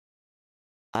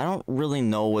I don't really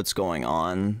know what's going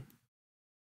on.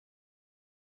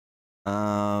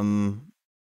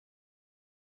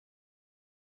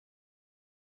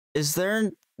 Is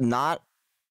there not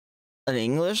an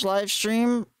English live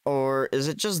stream, or is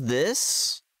it just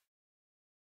this?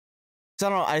 'Cause I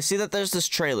don't know. I see that there's this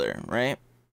trailer, right?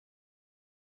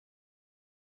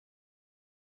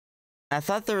 I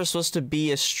thought there was supposed to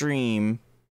be a stream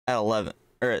at 11,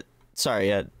 or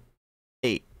sorry, at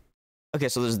 8. Okay,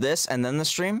 so there's this and then the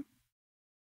stream.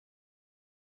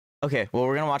 Okay, well,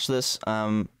 we're gonna watch this.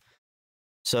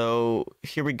 So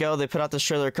here we go. They put out this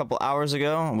trailer a couple hours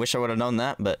ago. I wish I would have known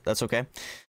that, but that's okay.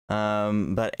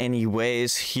 But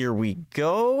anyways, here we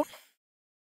go.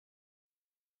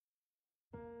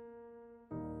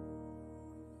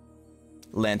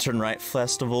 Lantern Rite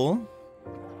Festival.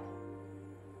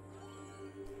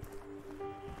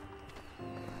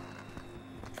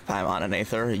 I'm on an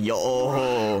Aether.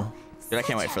 Yo! Dude, I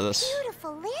can't wait for this.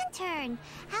 Beautiful lantern.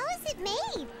 How is it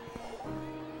made?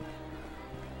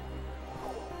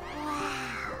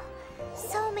 Wow.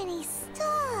 So many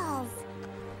stalls.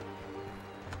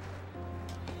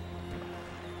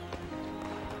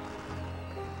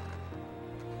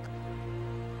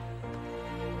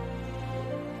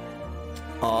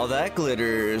 All that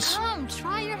glitters. Come,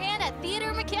 try your hand at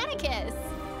Theater Mechanicus.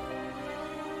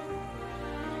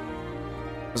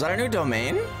 Was that a new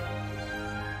domain?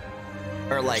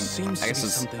 Or like, I guess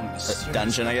it's a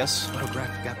dungeon, I guess.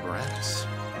 Photographic apparatus.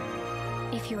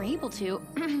 If you're able to,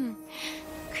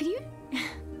 could you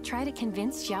try to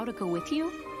convince Xiao to go with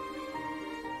you?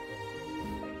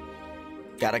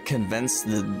 Gotta convince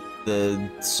the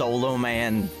solo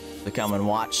man to come and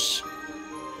watch.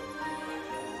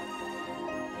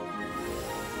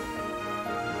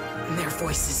 Their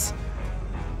voices.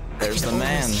 There's the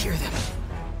man. Hear them.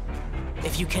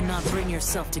 If you cannot bring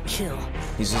yourself to kill,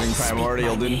 He's using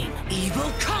primordial, dude.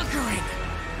 Evil conquering.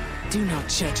 Do not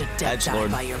judge a dead guy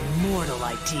by your mortal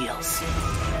ideals.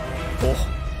 Oh.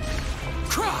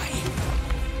 Cry.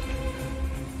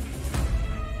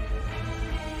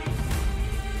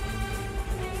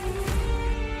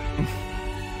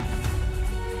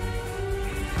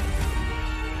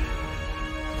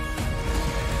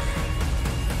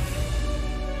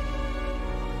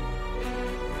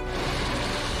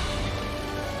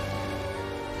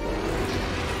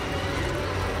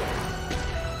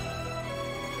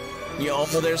 Yo,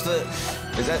 there's the...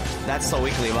 That's the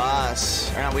weekly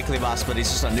boss. Or not weekly boss, but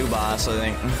he's just a new boss, I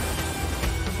think.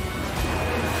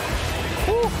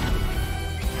 Woo.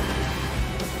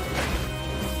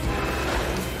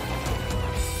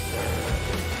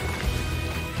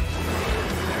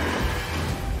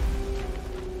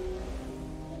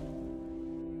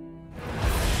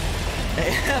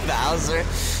 Bowser.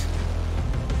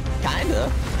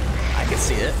 Kinda. I can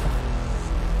see it.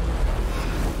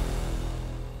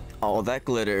 Oh, that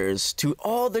glitters.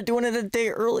 Oh, they're doing it a day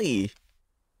early.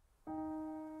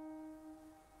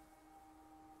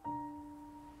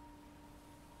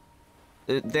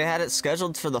 They had it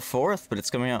scheduled for the 4th, but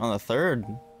it's coming out on the 3rd.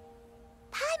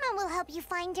 Paimon will help you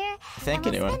find her. I think,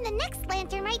 and we'll anyway. spend the next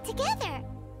lantern right together.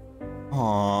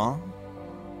 Aww.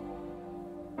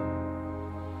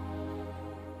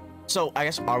 So, I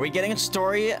guess, are we getting a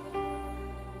story?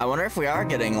 I wonder if we are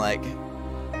getting, like,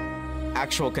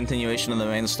 actual continuation of the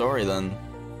main story then,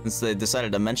 since they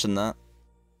decided to mention that.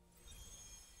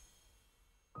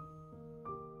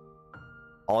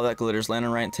 All that glitters,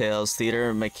 Lantern Rite Tales,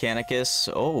 Theater Mechanicus.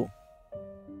 Oh,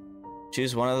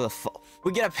 choose one of the.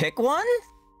 We get to pick one.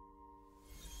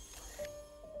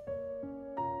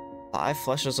 5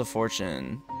 Flushes of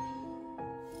Fortune.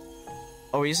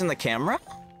 Oh, we're using the camera.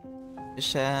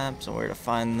 Bishops, and where to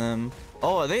find them.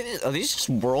 Oh, are these just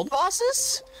world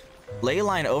bosses?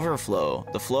 Leyline Overflow.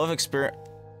 The flow of experience.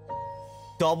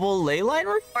 Double leyline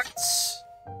rewards?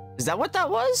 Is that what that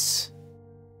was?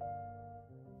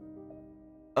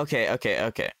 Okay.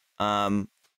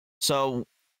 So,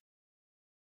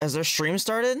 has their stream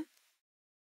started?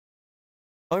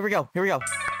 Oh, here we go.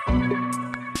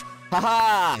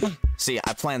 Haha! See,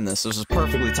 I planned this. This was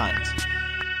perfectly timed.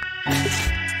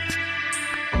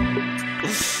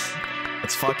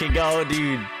 Let's fucking go,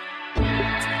 dude.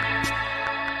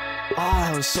 Oh,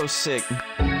 that was so sick.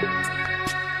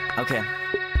 Okay.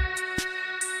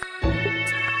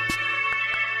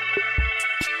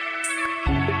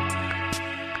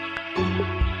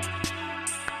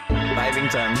 Diving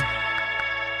time.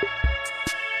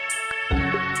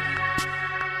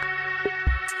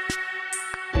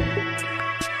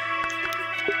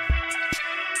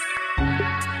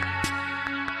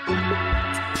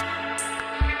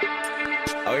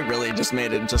 Oh, we really just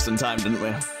made it just in time, didn't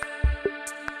we?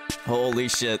 Holy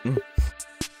shit.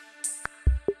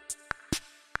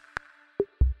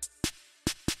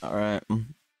 Alright.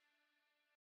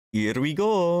 Here we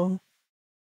go.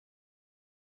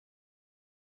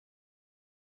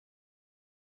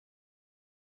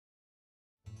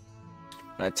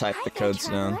 I typed the codes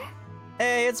down.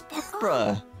 Hey, it's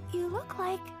Barbara! Oh, you look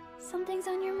like something's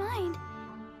on your mind.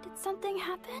 Did something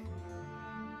happen?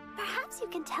 Perhaps you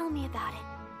can tell me about it,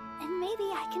 and maybe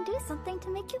I can do something to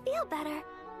make you feel better.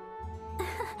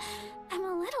 I'm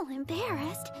a little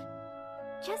embarrassed.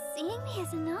 Just seeing me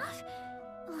is enough?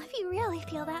 Well, if you really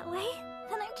feel that way,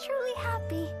 then I'm truly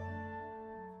happy.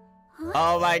 Huh?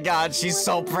 Oh my god, she's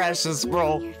so precious,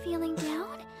 bro. You're feeling down?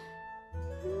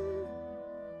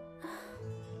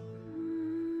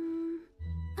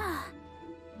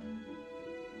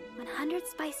 100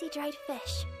 spicy dried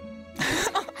fish.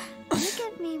 You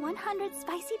give me 100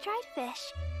 spicy dried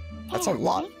fish. That's a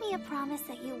lot. Make me a promise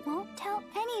that you won't tell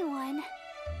anyone.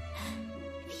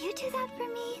 If you do that for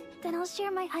me, then I'll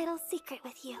share my idol's secret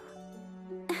with you.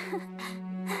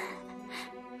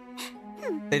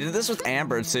 They did this with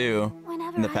Amber too.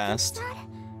 Whenever in the I past. get sad,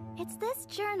 it's this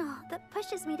journal that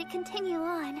pushes me to continue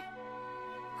on.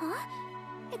 Huh?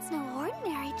 It's no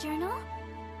ordinary journal.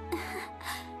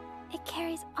 It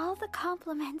carries all the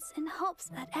compliments and hopes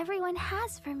that everyone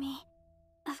has for me.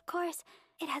 Of course,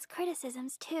 it has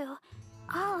criticisms too.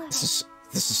 All of it.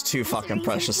 This is too fucking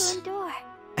precious.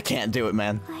 I can't do it,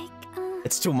 man. Like,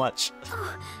 it's too much.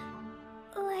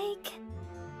 Like,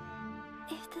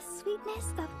 if the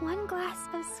sweetness of one glass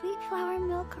of sweet flower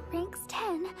milk ranks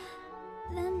 10,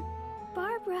 then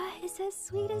Barbara is as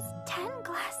sweet as 10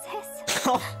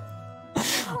 glasses.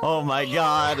 Oh my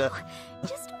god.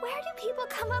 Just where do people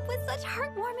come up with such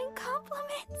heartwarming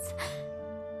compliments?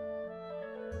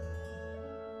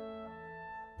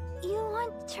 You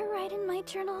want to write in my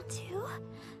journal too?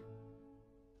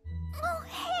 Oh,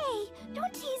 hey!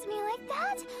 Don't tease me like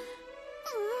that!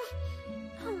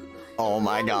 Oh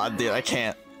my god, dude, I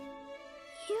can't.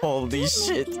 Holy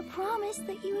shit. You promised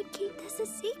that you would keep this a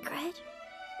secret.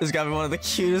 This gotta be one of the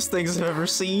cutest things I've ever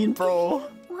seen, bro.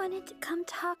 Wanted to come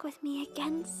talk with me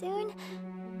again soon?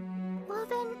 Well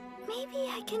then, maybe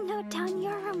I can note down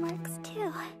your remarks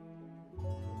too.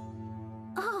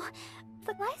 Oh,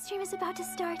 the live stream is about to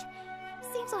start.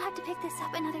 Seems I'll have to pick this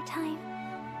up another time.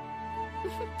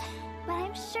 But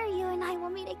I'm sure you and I will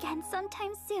meet again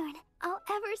sometime soon. I'll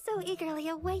ever so eagerly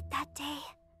await that day.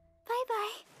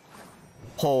 Bye-bye.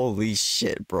 Holy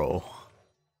shit, bro.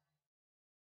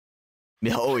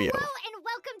 Oh, yo. Hello and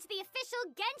welcome to the official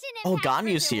Genshin Oh, Impact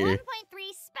Ganyu's version here.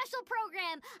 1.3 special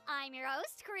program. I'm your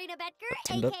host, Karina Betker,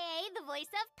 Pretend up. aka the voice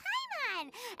of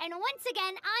Paimon. And once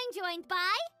again, I'm joined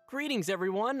by... Greetings,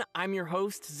 everyone. I'm your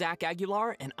host, Zach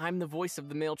Aguilar, and I'm the voice of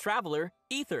the male traveler,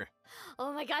 Ether.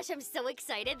 Oh my gosh, I'm so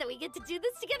excited that we get to do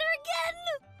this together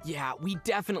again! Yeah, we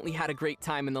definitely had a great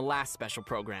time in the last special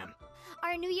program.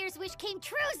 Our New Year's wish came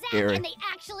true, Zach, Scary. and they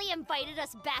actually invited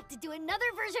us back to do another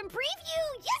version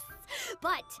preview! Yes!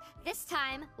 But this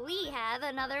time, we have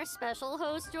another special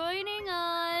host joining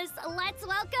us. Let's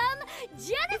welcome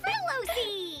Jennifer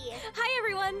Losi! Hi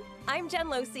everyone, I'm Jen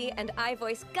Losi and I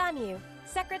voice Ganyu,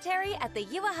 Secretary at the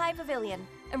Yua High Pavilion.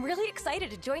 I'm really excited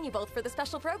to join you both for the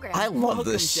special program. I love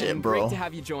Welcome, this Jen. shit, bro. Great to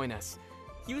have you join us.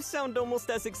 You sound almost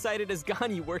as excited as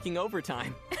Ganyu working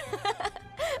overtime.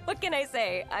 What can I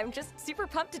say? I'm just super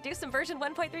pumped to do some version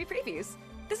 1.3 previews.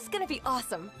 This is gonna be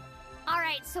awesome. All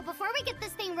right, so before we get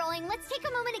this thing rolling, let's take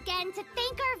a moment again to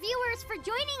thank our viewers for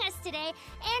joining us today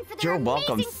and for their You're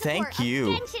welcome. amazing support Thank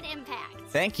you. of Genshin Impact.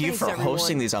 Thank you Thanks, for everyone.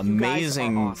 hosting these You guys are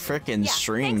amazing awesome. frickin' Yeah,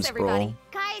 streams, thanks, everybody.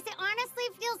 bro. Guys, it honestly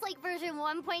feels like version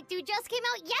 1.2 just came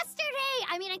out yesterday.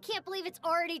 I mean, I can't believe it's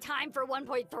already time for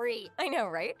 1.3. I know,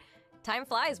 right? Time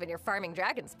flies when you're farming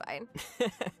Dragonspine.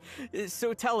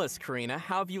 So tell us, Karina,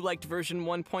 how have you liked version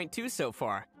 1.2 so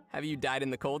far? Have you died in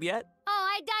the cold yet? Oh,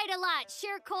 I died a lot.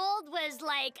 Sheer cold was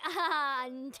like,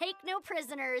 take no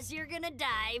prisoners, you're gonna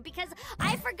die, because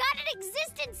I forgot it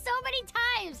existed so many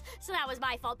times. So that was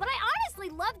my fault. But I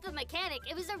honestly loved the mechanic.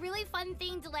 It was a really fun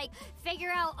thing to like figure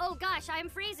out, oh gosh, I'm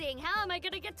freezing. How am I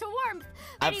gonna get to warmth?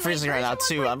 I'm freezing right now,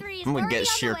 version too. I'm 1.3 is gonna already get on the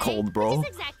sheer way, cold, bro. Which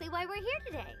is exactly why we're here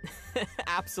today.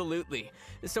 Absolutely.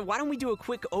 So why don't we do a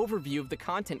quick overview of the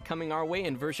content coming our way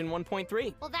in version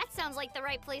 1.3? Well, that sounds like the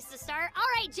right place to start. All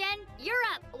right, Jen, you're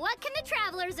up. What can the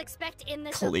travelers expect in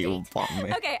this Khalil update? bomb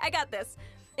me. Okay, I got this.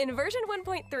 In version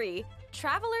 1.3,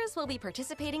 travelers will be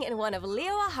participating in one of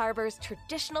Liyue Harbor's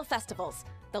traditional festivals,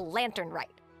 the Lantern Rite.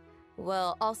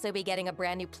 We'll also be getting a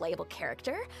brand new playable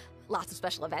character, lots of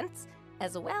special events,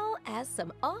 as well as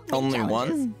some all-new Only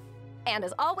challenges. one? And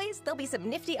as always, there'll be some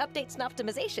nifty updates and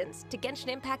optimizations to Genshin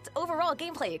Impact's overall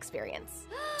gameplay experience.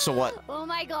 So what? Oh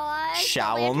my gosh.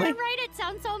 Shall Lantern only? Right, it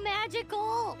sounds so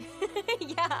magical.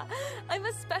 Yeah, I'm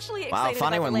especially excited Wow,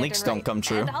 funny about when the leaks Lantern don't come Rite,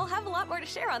 true. And I'll have a lot more to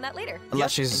share on that later.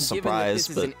 Unless she's a And surprise, given that this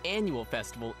but is an annual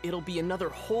festival, it'll be another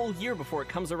whole year before it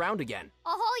comes around again. A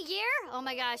whole year? Oh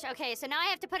my gosh. Okay, so now I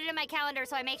have to put it in my calendar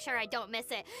so I make sure I don't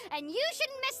miss it. And you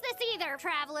shouldn't miss this either,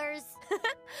 travelers.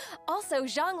 Also,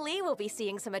 Zhongli will be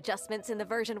seeing some adjustments in the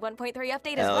version 1.3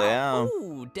 update as hell well. yeah.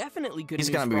 Ooh, definitely good He's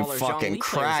news gonna for be all our fucking Zhongli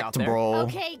players out cracked, there. bro.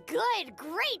 Okay, good,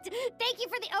 great. Thank you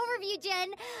for the overview, Jen.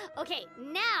 Okay,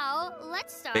 now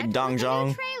let's start Big Dong with the new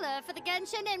Jong. trailer for the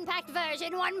Genshin Impact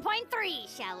version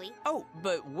 1.3, shall we? Oh,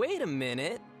 but wait a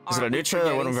minute. Is it a Aren't new we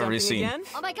trailer or what forgetting we've already something seen? again?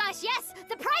 Oh my gosh, yes!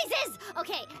 The prizes!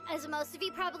 Okay, as most of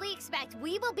you probably expect,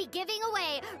 we will be giving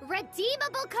away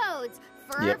redeemable codes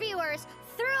for our Yep. viewers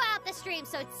throughout the stream,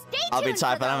 so stay tuned. I'll be for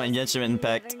typing them in those. Genshin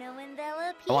Impact. You never know when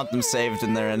they'll I want them saved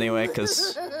in there anyway,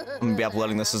 because I'm gonna be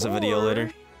uploading this as a video Or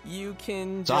later. You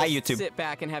can So hi, just YouTube. sit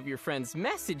back and have your friends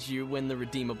message you when the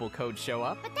redeemable codes show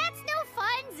up. But that's no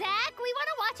fun, Zach! We want to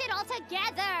watch it all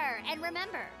together! And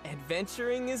remember,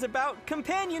 Adventuring is about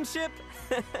companionship.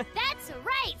 that's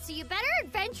right! So you better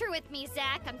adventure with me,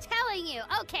 Zach, I'm telling you.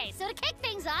 Okay, so to kick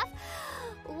things off,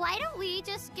 why don't we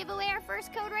just give away our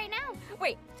first code right now?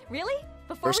 Wait, really?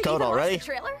 Before First we code even watch already? the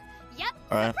trailer? Yep,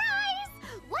 All right.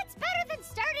 surprise! What's better than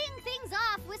starting things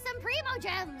off with some Primo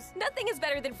Gems? Nothing is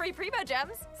better than free Primo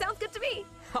Gems. Sounds good to me.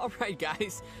 All right,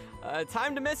 guys.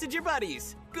 Time to message your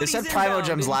buddies. They said Goodies Primo inbound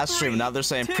Gems in last stream, 3, now they're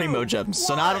saying 2, Primo Gems.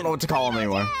 So now I don't know what to call them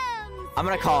anymore. Gems! I'm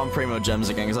gonna call them Primo Gems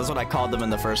again, because that's what I called them in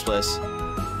the first place.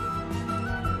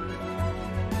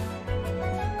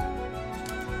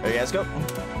 There you guys go.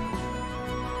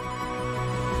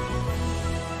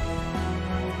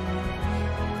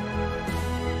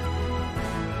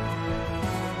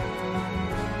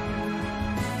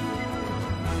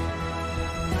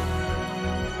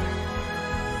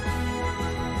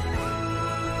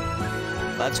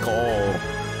 Let's go.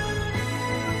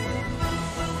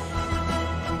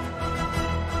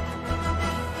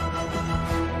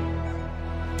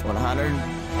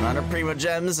 $100 Primo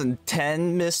Gems and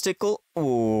 10 mystical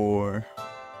ore.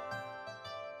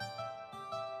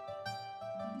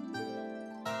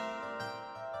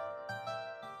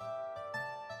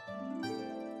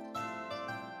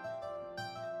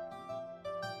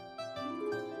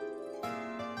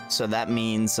 So that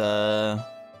means 20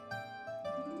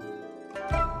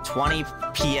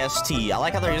 PST. I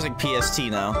like how they're using PST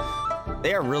now.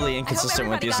 They are really inconsistent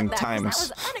with using That times.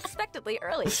 was unexpectedly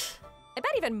early. I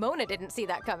bet even Mona didn't see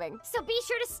that coming. So be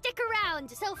sure to stick around.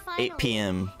 So finally, 8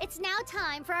 p.m. it's now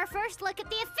time for our first look at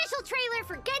the official trailer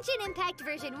for Genshin Impact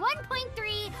version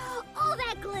 1.3. All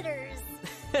that glitters.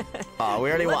 We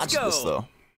already Let's watched this go.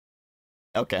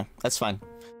 though. Okay, that's fine.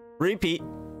 Repeat.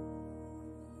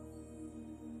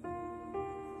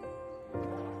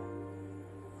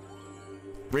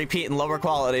 Repeat in lower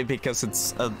quality because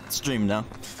it's a stream now.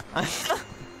 Wow.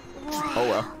 Oh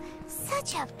well.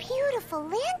 Such a beautiful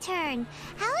lantern.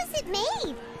 How is it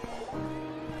made?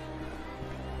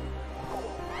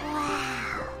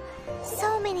 Wow.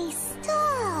 So many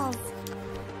stalls.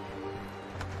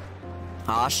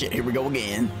 Ah shit, here we go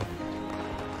again.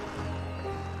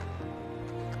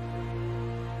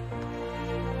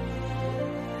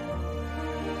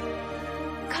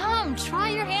 Come, try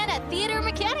your hand at Theater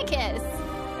Mechanicus.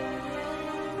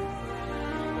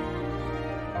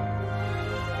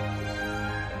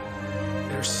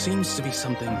 There seems to be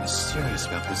something mysterious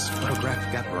about this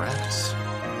photographic apparatus.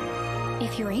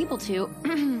 If you're able to,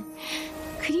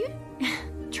 could you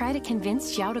try to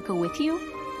convince Xiao to go with you?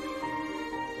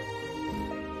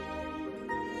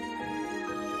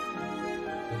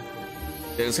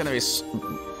 It's gonna be.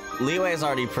 Leeway is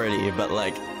already pretty, but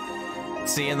like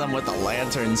seeing them with the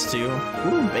lanterns too.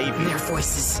 Ooh, baby. Their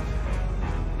voices.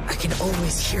 I can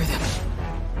always hear them.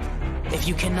 If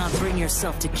you cannot bring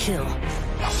yourself to kill,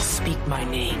 speak my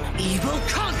name. Evil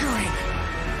conquering!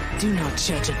 Do not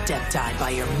judge a Deptide by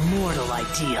your mortal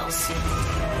ideals.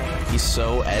 He's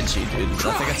so edgy, dude.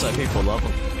 I think that's why people love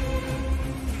him.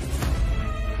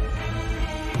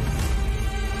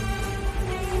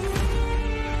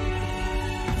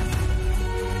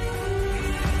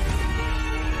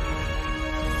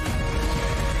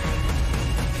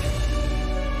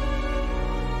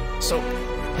 So,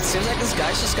 it seems like this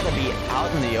guy's just gonna be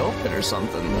out in the open or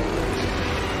something.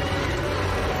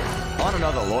 I want to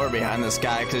know the lore behind this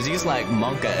guy, because he's like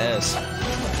Monka-esque.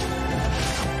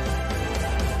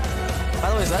 By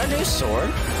the way, is that a new sword?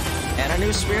 And a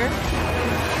new spear?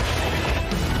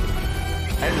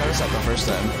 I didn't notice that the first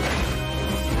time.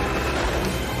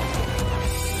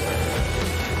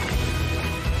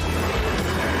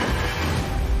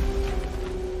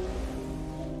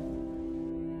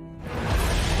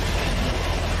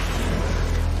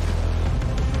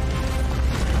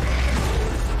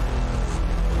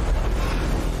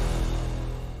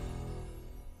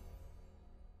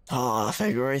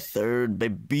 February 3rd,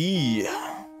 baby.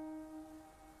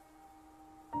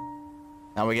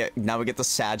 Now we get the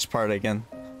Sag part again.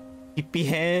 Peepee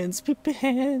hands, peepee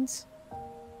hands.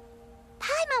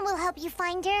 Paimon will help you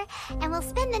find her, and we'll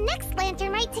spend the next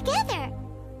lantern rite together.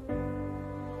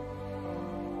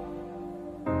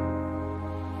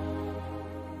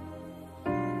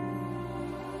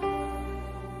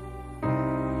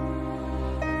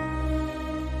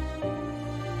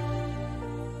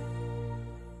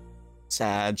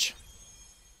 Sag.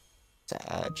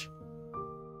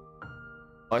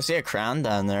 Oh, I see a crown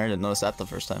down there. I didn't notice that the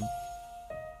first time.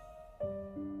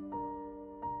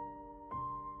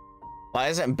 Why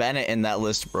isn't Bennett in that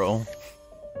list, bro?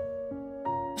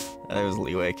 That was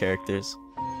leeway characters.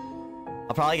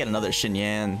 I'll probably get another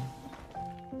Xinyan.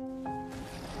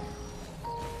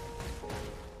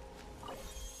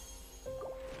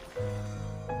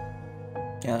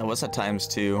 Yeah, what's that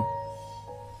 ×2?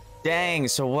 Dang,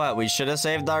 so what? We should have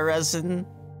saved our resin?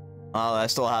 Oh, I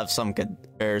still have some,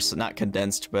 not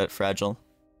condensed, but fragile.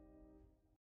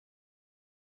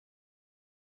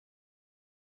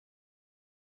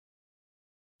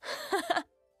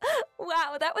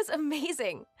 Wow, that was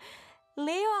amazing.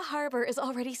 Liyue Harbor is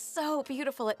already so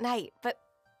beautiful at night, but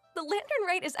the lantern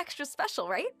rite is extra special,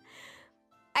 right?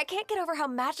 I can't get over how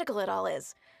magical it all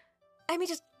is. I mean,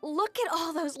 just look at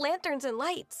all those lanterns and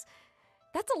lights.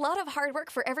 That's a lot of hard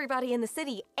work for everybody in the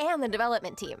city and the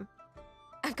development team.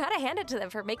 I've got to hand it to them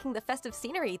for making the festive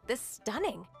scenery this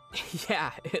stunning.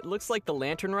 Yeah, it looks like the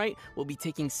Lantern Rite will be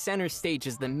taking center stage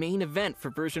as the main event for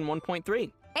version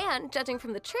 1.3. And judging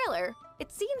from the trailer,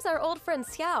 it seems our old friend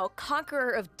Xiao,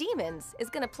 Conqueror of Demons, is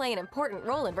going to play an important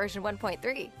role in version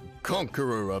 1.3.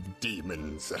 Conqueror of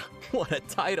Demons. What a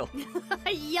title.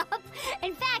 Yup.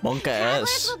 In fact, Monka travelers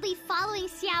S. will be following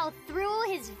Xiao through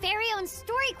his very own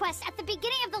story quest at the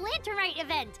beginning of the Lantern Rite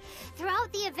event.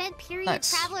 Throughout the event period,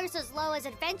 Nice. travelers as low as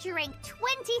adventure rank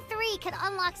 23 can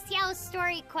unlock Xiao's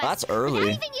story quest. That's early.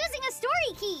 Without even using a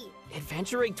story key.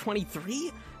 Adventure Rig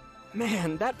 23?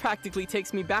 Man, that practically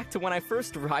takes me back to when I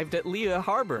first arrived at Liyue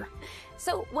Harbor.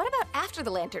 So what about after the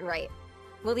Lantern Rite?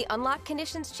 Will the unlock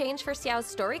conditions change for Xiao's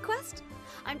story quest?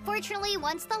 Unfortunately,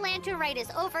 once the Lantern Rite is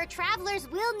over, travelers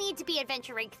will need to be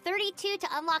adventure rank 32 to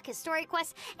unlock his story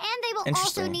quest, and they will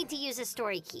also Interesting. need to use a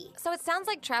story key. So it sounds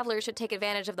like travelers should take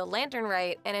advantage of the Lantern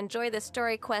Rite and enjoy the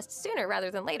story quest sooner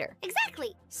rather than later.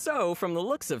 Exactly. So, from the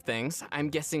looks of things, I'm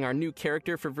guessing our new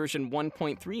character for version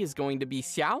 1.3 is going to be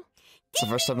Xiao? It's the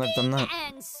first time they've done that.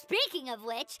 And speaking of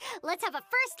which, let's have a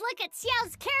first look at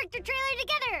Xiao's character trailer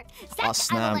together. Seth, Oh, I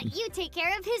snap. will let you take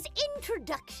care of his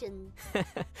introduction.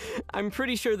 I'm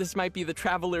pretty sure this might be the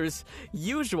traveler's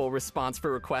usual response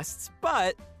for requests,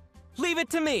 but leave it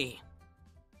to me.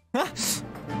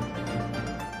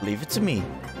 Leave it to me.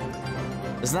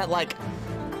 Isn't that like...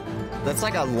 That's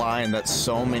like a line that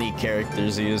so many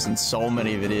characters use in so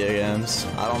many video games.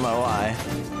 I don't know why.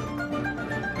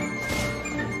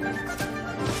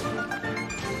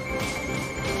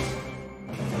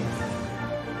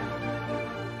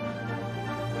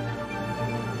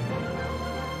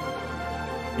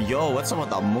 Yo, what's up with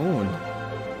the moon?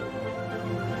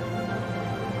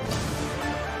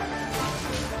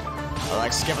 I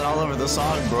like skipping all over the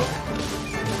song, bro.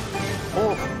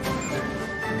 Oh.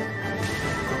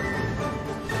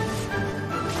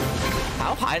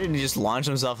 How high did he just launch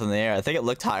himself in the air? I think it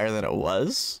looked higher than it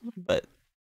was, but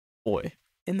boy.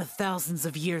 In the thousands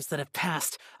of years that have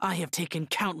passed, I have taken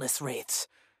countless wraiths.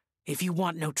 If you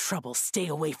want no trouble, stay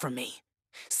away from me.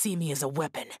 See me as a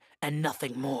weapon and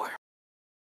nothing more.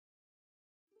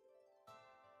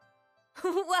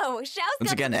 Whoa, Xiao's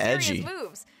Once got again, some serious edgy.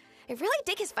 moves. I really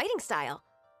dig his fighting style.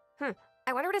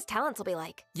 I wonder what his talents will be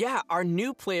like. Yeah, our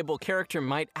new playable character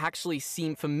might actually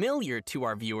seem familiar to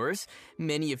our viewers.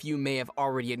 Many of you may have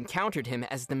already encountered him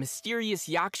as the mysterious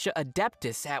Yaksha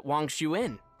Adeptus at Wangshu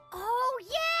Inn. Oh,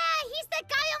 yeah! He's that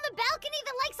guy on the balcony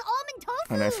that likes almond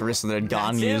tofu! And I first did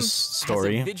That's him. Ganyu's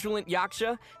story. As a vigilant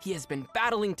Yaksha, he has been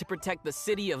battling to protect the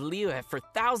city of Liyue for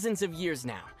thousands of years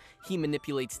now. He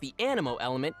manipulates the animo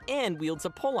element and wields a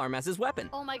polearm as his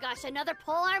weapon. Oh my gosh, another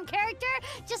polearm character?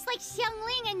 Just like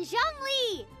Xiangling and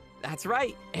Zhongli! That's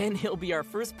right, and he'll be our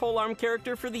first polearm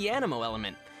character for the animo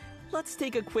element. Let's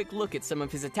take a quick look at some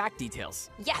of his attack details.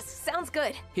 Yes, sounds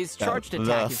good. His charged The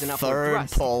attack is an upward third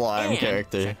thrust. polearm And,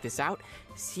 character. check this out,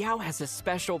 Xiao has a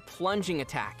special plunging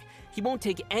attack. He won't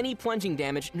take any plunging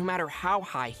damage no matter how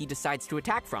high he decides to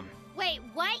attack from. Wait,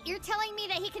 what? You're telling me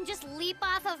that he can just leap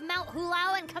off of Mount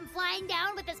Hulao and come flying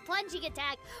down with his plunging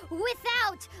attack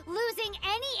without losing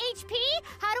any HP?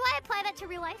 How do I apply that to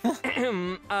real life?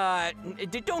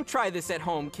 Don't try this at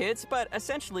home, kids, but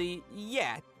essentially,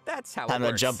 yeah, That's how Time it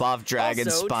to works. jump off Dragon's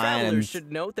Also, spine travelers and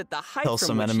should note that the height kill from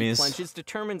some which enemies. he plunges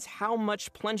determines how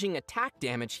much plunging attack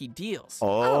damage he deals.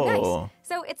 Oh, Oh, nice.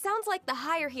 So it sounds like the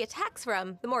higher he attacks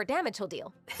from, the more damage he'll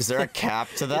deal. is there a cap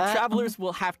to The that? travelers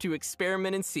will have to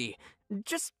experiment and see.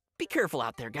 Just be careful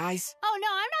out there, guys. Oh no,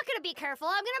 I'm not gonna be careful.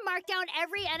 I'm gonna mark down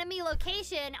every enemy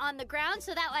location on the ground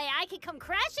so that way I can come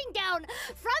crashing down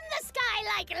from the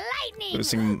sky like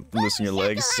lightning. Losing your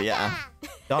legs, yeah.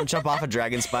 Don't jump off a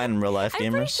dragon spine in real life,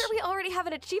 I'm pretty gamers. sure we already have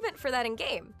an achievement for that in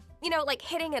game. You know, like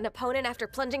hitting an opponent after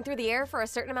plunging through the air for a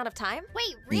certain amount of time.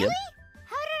 Wait, really?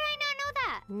 How did I not know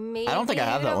that? Maybe I don't think I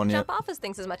have you that don't one yet. jump off as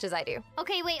things as much as I do.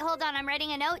 Okay, wait, hold on. I'm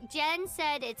writing a note. Jen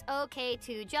said it's okay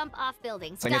to jump off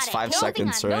buildings. I think it's Got it. 5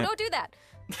 Moving seconds, on. right? No, don't do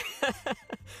that.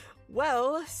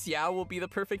 Well, Xiao will be the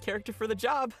perfect character for the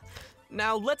job.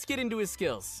 Now let's get into his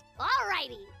skills.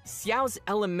 Alrighty. Xiao's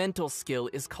elemental skill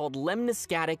is called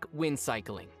lemniscatic wind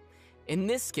cycling. In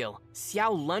this skill,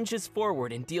 Xiao lunges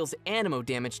forward and deals anemo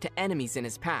damage to enemies in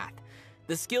his path.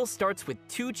 The skill starts with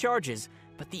 2 charges,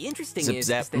 but the interesting Zip is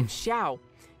zap. that Xiao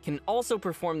can also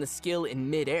perform the skill in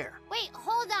mid-air. Wait,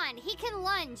 hold on. He can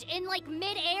lunge in like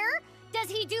mid-air? Does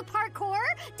he do parkour?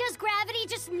 Does gravity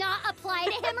just not apply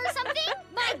to him or something?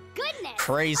 My goodness.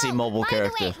 Crazy mobile by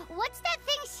character. the way, what's that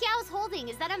thing Xiao's holding?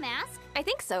 Is that a mask? I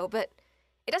think so, but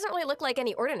it doesn't really look like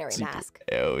any ordinary mask.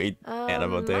 Ew,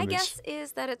 anemo My damage. guess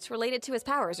is that it's related to his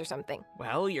powers or something.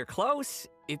 Well, you're close.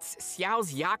 It's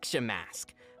Xiao's Yaksha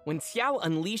mask. When Xiao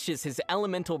unleashes his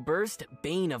elemental burst,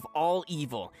 Bane of all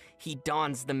evil, he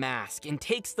dons the mask and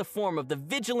takes the form of the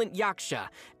vigilant Yaksha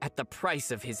at the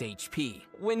price of his HP.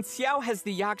 When Xiao has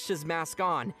the Yaksha's mask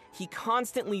on, he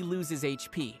constantly loses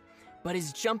HP, but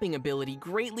his jumping ability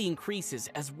greatly increases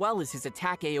as well as his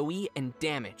attack AoE and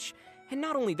damage. And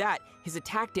not only that, his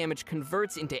attack damage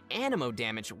converts into anemo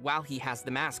damage while he has the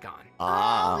mask on.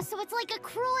 Oh, so it's like a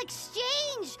cruel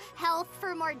exchange. Health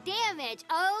for more damage.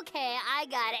 Okay, I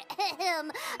got it.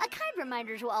 A kind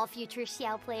reminder to all future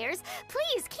Xiao players.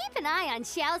 Please keep an eye on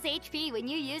Xiao's HP when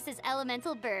you use his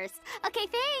elemental burst. Okay,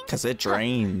 thanks. Because it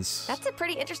drains. That's a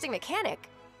pretty interesting mechanic.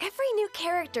 Every new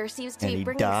character seems to And be he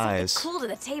bringing dies. something cool to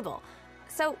the table.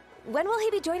 So, when will he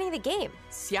be joining the game?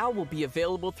 Xiao will be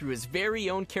available through his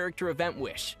very own character event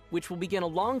Wish, which will begin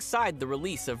alongside the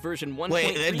release of version 1.3 Wait,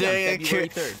 on February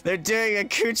 3rd. they're doing a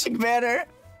cooching banner?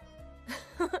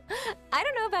 I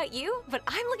don't know about you, but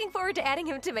I'm looking forward to adding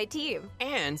him to my team.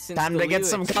 And since Time the to get Liu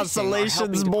some and Qixing are constellations,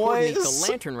 helping to coordinate boys.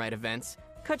 the Lantern Rite events,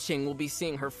 Keqing will be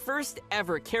seeing her first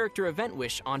ever character event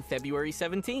Wish on February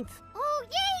 17th. Oh,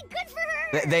 yay! Good for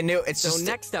her. They knew it's So just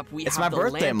next up we it's have my the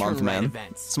birthday Lantern month, Rite man.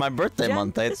 events. It's my birthday Jen,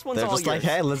 month. this one's They're all just like,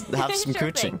 yours. hey, let's have some Sure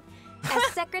cooching. thing. As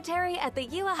secretary at the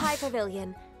Yua High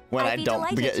Pavilion, When I'd I be don't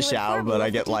delighted get to Xiao, inform but you I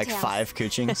of the get like details. 5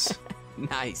 coochings.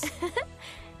 Nice.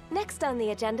 Next on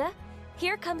the agenda,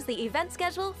 here comes the event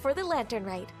schedule for the Lantern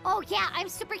Rite. Oh yeah, I'm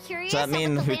super curious. Does that of what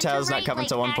mean the Hu Lantern Tao's not Rite, coming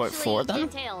to like, 1.4 actually then?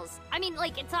 entails. I mean,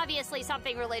 like it's obviously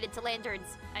something related to lanterns.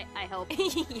 I hope.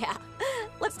 Yeah,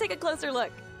 let's take a closer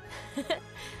look.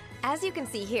 As you can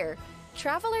see here,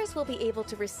 travelers will be able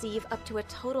to receive up to a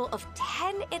total of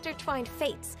 10 intertwined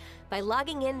fates by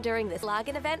logging in during this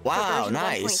login event for Wow, version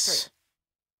nice. 1.3.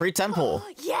 Free temple.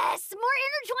 Yes, more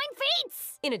intertwined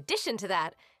fates. In addition to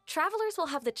that, travelers will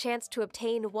have the chance to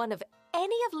obtain one of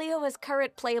any of Leoa's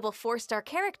current playable 4-star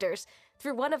characters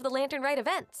through one of the Lantern Rite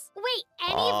events. Wait,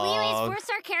 any of Liyue's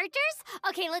 4-star characters?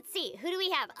 Okay, let's see. Who do we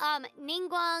have?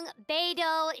 Ningguang,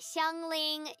 Beidou,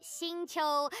 Xiangling,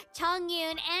 Xingqiu,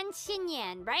 Chongyun, and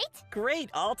Xinyan, right? Great,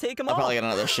 I'll take them I'll all. probably get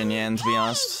another Xinyan, to be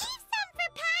honest.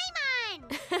 Leave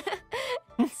some for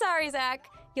Paimon. Sorry, Zach.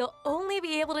 You'll only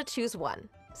be able to choose one.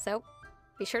 So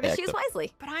be sure to Yeah, choose cool.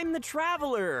 wisely. But I'm the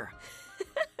traveler.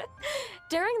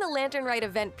 During the Lantern Rite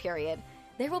event period,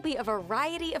 there will be a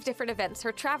variety of different events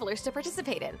for travelers to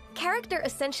participate in. Character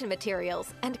ascension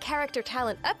materials and character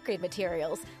talent upgrade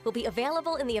materials will be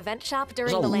available in the event shop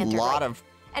during There's the a Lantern lot Rite. of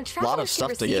And lot of travelers stuff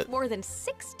can to receive get. more than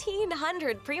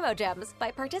 1,600 Primo Gems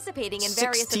by participating in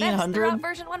various events 1,600? throughout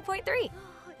version 1.3.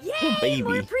 Yay, baby.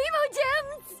 more Primo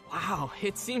Gems. Wow,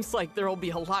 it seems like there'll be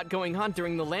a lot going on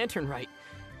during the Lantern Rite.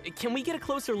 Can we get a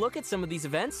closer look at some of these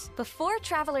events? Before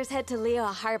travelers head to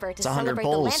Liyue Harbor to It's 100 celebrate the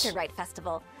bowls. Lantern Rite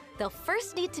Festival, they'll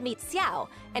first need to meet Xiao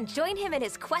and join him in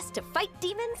his quest to fight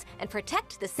demons and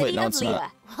protect the city no, of it's Liyue.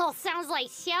 not. Well, sounds like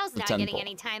Xiao's not 10 getting bowl.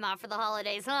 any time off for the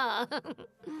holidays, huh?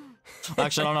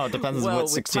 Actually, I don't know. It depends on Well, what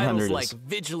with 1600 titles is. like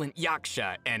Vigilant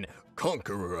Yaksha and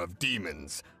Conqueror of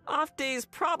Demons, off days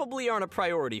probably aren't a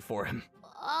priority for him.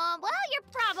 Well, you're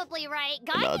probably probably right.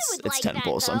 Gaia No, would it's like 10 that,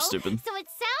 pulse. though. I'm stupid. So it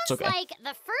It's sounds okay. like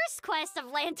the first quest of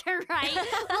Lantern Rite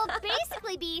will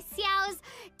basically be Xiao's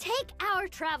Take Our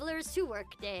Travelers to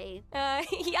Work Day.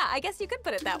 Yeah, I guess you could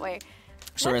put it that way.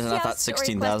 For some reason, I Once thought Xiao's story quest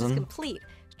is 16,000. complete,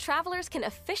 travelers can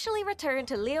officially return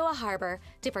to Liyue Harbor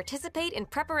to participate in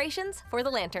preparations for the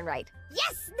Lantern Rite.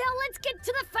 Yes, now let's get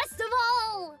to the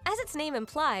festival! As its name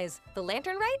implies, the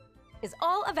Lantern Rite is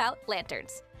all about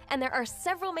lanterns, and there are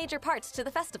several major parts to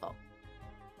the festival.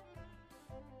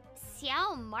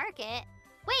 Xiao Market?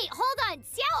 Wait, hold on.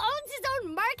 Xiao owns his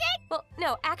own market? Well,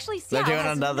 no, actually, They're Xiao doing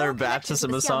has another no connection baptism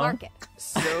to the of Xiao song? Market.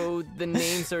 So the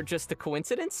names are just a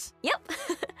coincidence? Yep.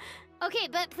 Okay,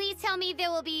 but please tell me there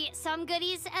will be some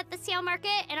goodies at the Xiao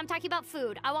Market, and I'm talking about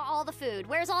food. I want all the food.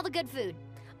 Where's all the good food?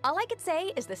 All I could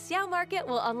say is the Xiao Market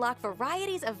will unlock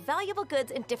varieties of valuable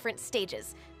goods in different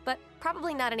stages, but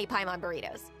probably not any Paimon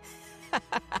burritos.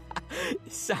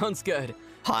 Sounds good.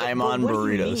 Paimon What do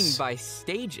you mean burritos. by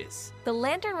stages? The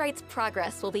Lantern Rite's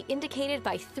progress will be indicated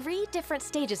by 3 different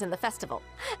stages in the festival,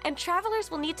 and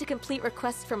travelers will need to complete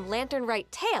requests from Lantern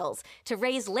Rite Tales to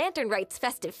raise Lantern Rite's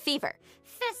festive fever.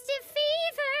 Festive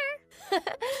fever!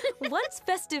 Once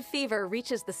festive fever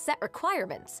reaches the set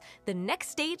requirements, the next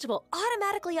stage will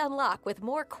automatically unlock with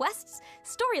more quests,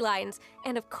 storylines,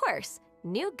 and of course,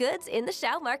 new goods in the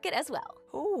Xiao Market as well.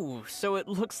 Oh, so it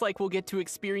looks like we'll get to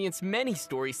experience many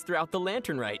stories throughout the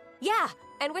Lantern Rite. Yeah,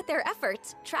 and with their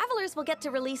efforts, travelers will get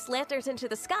to release lanterns into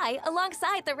the sky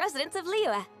alongside the residents of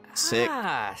Liyue. Sick.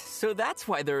 Ah, so that's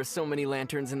why there are so many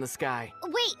lanterns in the sky.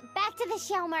 Wait, back to the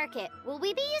Xiao Market. Will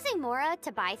we be using Mora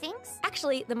to buy things?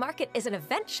 Actually, the market is an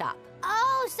event shop.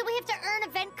 Oh, so we have to earn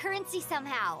event currency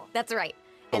somehow. That's right.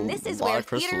 And A this is lot where of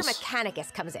Theater crystals.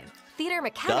 Mechanicus comes in. Theater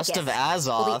Mechanicus Dust of will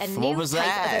Azoth. be a What new was type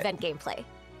that? of event gameplay.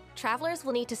 Travelers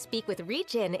will need to speak with Ri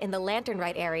Jin in the Lantern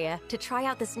Rite area to try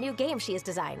out this new game she has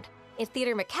designed. In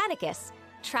Theater Mechanicus,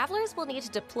 travelers will need to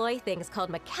deploy things called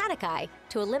Mechanici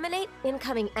to eliminate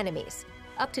incoming enemies.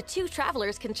 Up to 2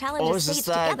 travelers can challenge Oh, a is this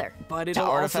stage that together. But it'll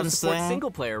tower also defense support thing?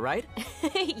 single player, right?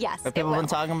 Yes, That it people will. been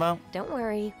talking about? Don't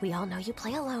worry, we all know you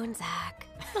play alone, Zach.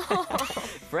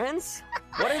 Friends?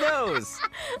 What are those?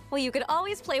 Well, you can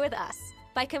always play with us.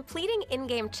 By completing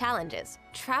in-game challenges,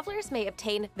 travelers may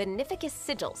obtain Beneficus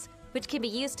sigils, which can be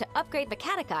used to upgrade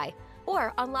Mechanici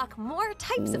or unlock more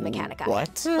types of Mechanici.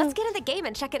 What? Let's get in the game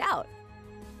and check it out.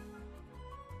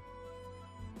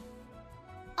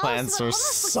 Plants so it are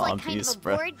almost looks like kind of a zombies,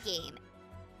 bro. board game.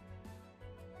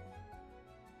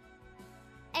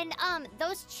 And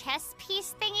those chess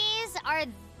piece thingies are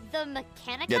the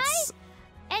Mechanici?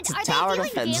 And it's a are tower they dealing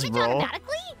defense, damage bro.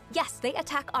 automatically? Yes, they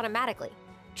attack automatically.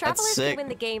 Travelers sick. can win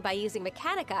the game by using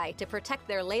Mechanici to protect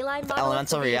their leyline models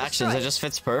Elemental from being reactions. It destroyed, just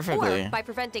fits perfectly. or by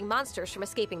preventing monsters from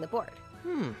escaping the board.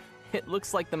 It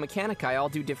looks like the Mechanici all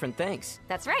do different things.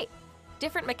 That's right.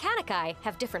 Different Mechanici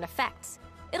have different effects.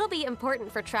 It'll be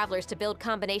important for travelers to build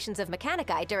combinations of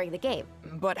Mechanici during the game.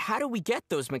 But how do we get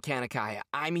those Mechanici?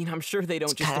 I mean, I'm sure they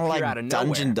don't just Kind of appear like out of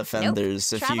dungeon nowhere.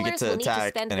 defenders Nope. if you get Travelers to will need to attack.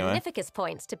 spend Anyway. Beneficus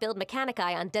points to build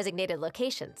Mechanici on designated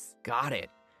locations. Got it.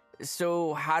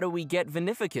 So how do we get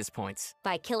Beneficus points?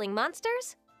 By killing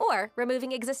monsters or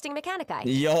removing existing Mechanici.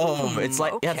 Yo, it's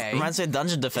like, yeah, okay. it reminds me of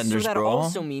dungeon defenders, so that bro.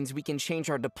 also means we can change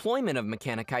our deployment of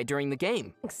Mechanici during the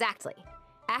game. Exactly.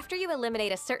 After you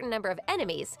eliminate a certain number of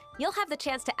enemies, you'll have the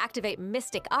chance to activate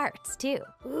Mystic Arts, too.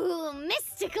 Ooh,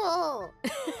 mystical!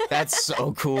 That's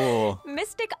so cool.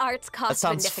 Mystic Arts cost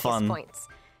sounds Beneficus fun. points.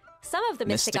 Some of the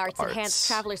Mystic Mystic Arts enhance Arts.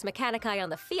 travelers' Mechanici on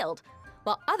the field,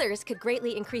 while others could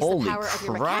greatly increase Holy the power of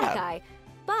your crap. Mechanici,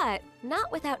 but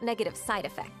not without negative side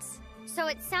effects. So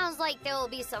it sounds like there will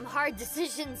be some hard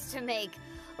decisions to make.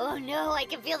 Oh no, I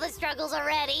can feel the struggles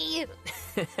already.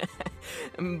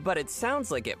 But it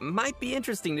sounds like it might be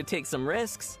interesting to take some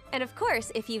risks. And of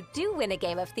course, if you do win a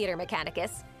game of Theater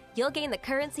Mechanicus, you'll gain the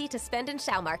currency to spend in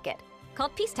Xiao Market,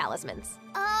 called Peace Talismans.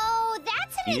 Oh,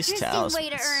 that's an These interesting way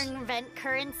to talismans. earn event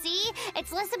currency.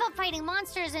 It's less about fighting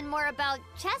monsters and more about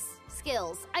chess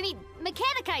skills. I mean,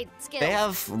 Mechanici skills. They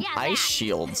have Yeah, ice that.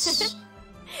 shields.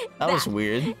 That was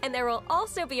weird. And there will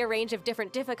also be a range of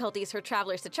different difficulties for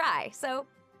travelers to try, so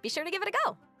be sure to give it a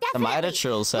go. The Definitely.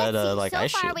 Midatrils had Let's see. like so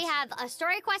ice far, shields. we have a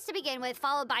story quest to begin with,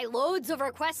 followed by loads of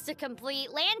requests to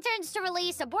complete, lanterns to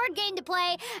release, a board game to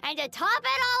play, and to top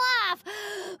it all off,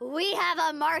 we have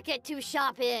a market to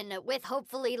shop in with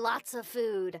hopefully lots of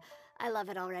food. I love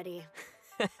it already.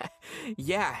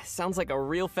 Yeah, sounds like a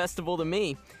real festival to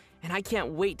me. And I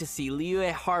can't wait to see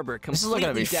Liyue Harbor is looking to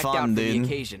completely be decked fun, out for dude. the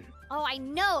occasion. Oh, I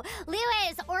know.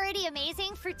 Liyue is already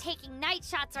amazing for taking night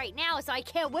shots right now, so I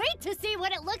can't wait to see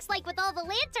what it looks like with all the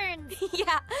lanterns.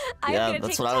 Yeah, I'm Yeah, gonna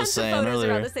that's take what I was tons of saying photos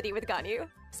earlier. around the city with Ganyu.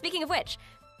 Speaking of which,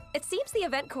 It seems the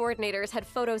event coordinators had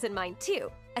photos in mind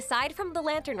too. Aside from the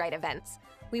Lantern Rite events,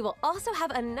 we will also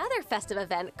have another festive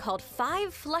event called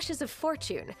 5 Flushes of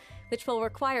Fortune, which will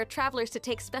require travelers to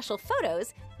take special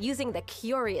photos using the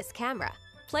Curious Camera.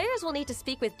 Players will need to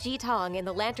speak with Ji-Tong in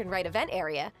the Lantern Rite event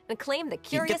area and claim the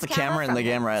Curious Camera. You get the camera in the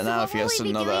game right now if you guys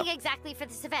didn't know that. What will we be doing exactly for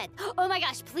this event? Oh my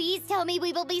gosh, please tell me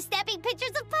we will be snapping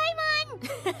pictures of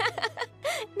Paimon!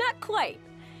 Not quite.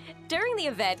 During the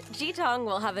event, Ji-Tong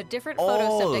will have a different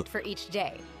photo subject for each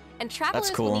day. And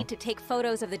travelers will need to take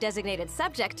photos of the designated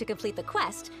subject to complete the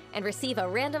quest and receive a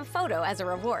random photo as a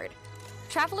reward.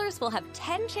 Travelers will have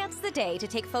 10 chances a day to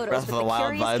take photos with the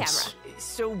Curious Camera.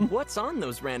 So what's on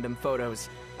those random photos?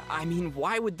 I mean,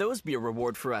 why would those be a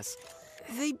reward for us?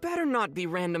 They better not be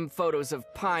random photos of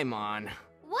Paimon.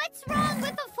 What's wrong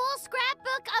with a full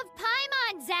scrapbook of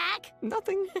Paimon, Zach?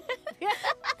 Nothing.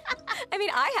 I mean,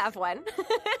 I have one.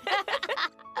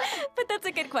 But that's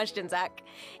a good question, Zach.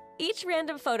 Each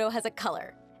random photo has a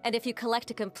color, and if you collect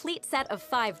a complete set of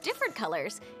 5 different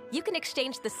colors, you can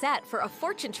exchange the set for a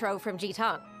fortune trove from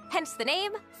Ji-Tong. Hence the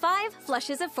name, 5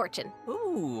 Flushes of Fortune.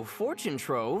 Ooh, fortune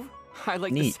trove. I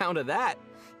like the sound of that.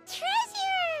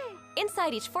 Treasure!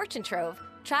 Inside each fortune trove,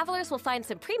 travelers will find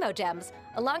some Primo Gems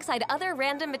alongside other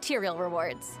random material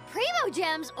rewards. Primo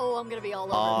Gems? Oh, I'm gonna be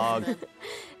all over this.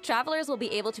 Travelers will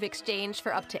be able to exchange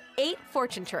for up to 8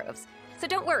 fortune troves. So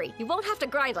don't worry, you won't have to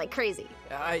grind like crazy.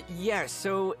 Yeah,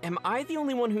 so am I the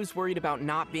only one who's worried about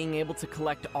not being able to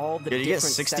collect all the different you get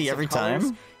 60 sets every of colors?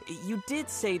 time? You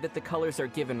did say that the colors are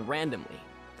given randomly.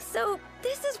 So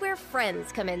this is where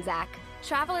friends come in, Zach.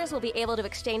 Travelers will be able to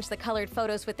exchange the colored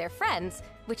photos with their friends,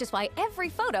 which is why every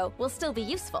photo will still be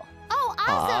useful. Oh,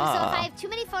 awesome! So if I have too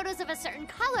many photos of a certain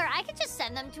color, I can just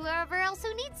send them to whoever else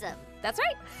who needs them. That's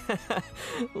right.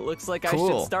 Looks like I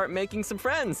should start making some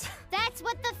friends. That's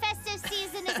what the festive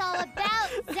season is all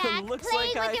about, Zach. Looks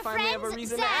Playing like with I your finally friends, have a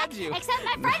reason Zach. to add you. Accept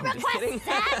my friend request,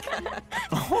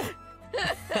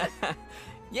 Zach.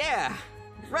 Yeah,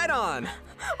 right on.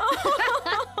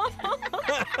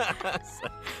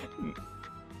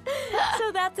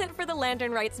 So that's it for the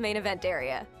Lantern Rite's main event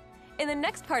area. In the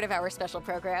next part of our special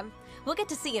program, we'll get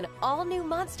to see an all-new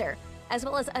monster, as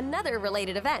well as another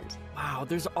related event. Wow,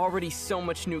 there's already so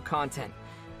much new content.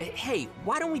 Hey,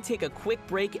 why don't we take a quick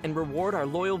break and reward our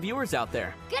loyal viewers out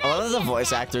there? Good A lot of idea, the voice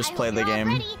Zach. actors I play hope the you're all game.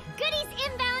 ready. Goodies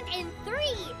inbound in 3,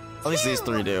 At least these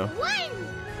 3 do. 1.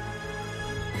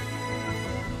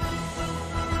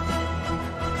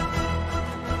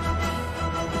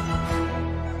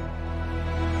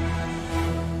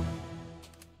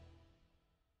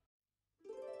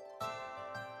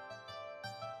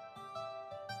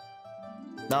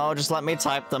 No, just let me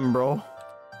type them, bro.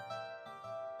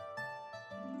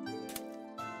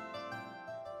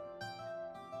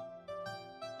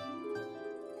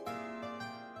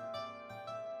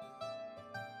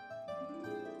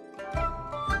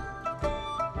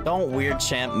 Don't weird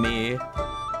champ me.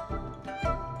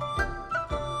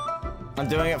 I'm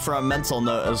doing it for a mental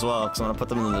note as well, because I'm gonna put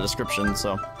them in the description,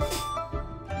 so.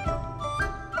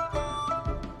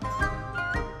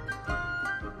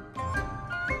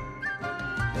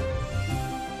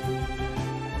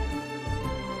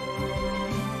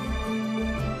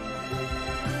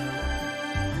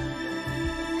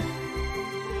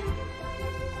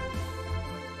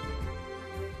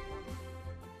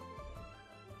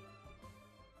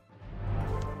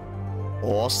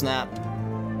 Oh, snap.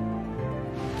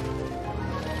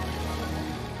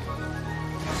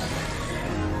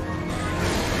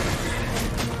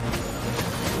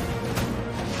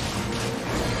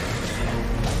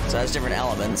 So that's different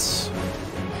elements.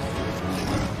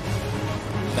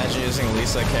 Imagine using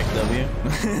Lisa KW.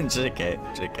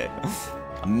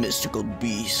 JK. A mystical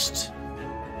beast.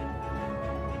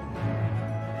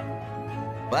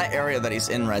 That area that he's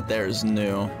in right there is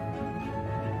new.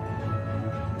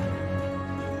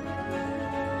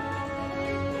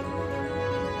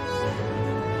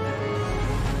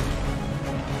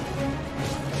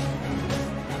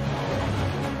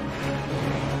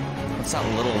 What's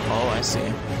that little... Oh, I see.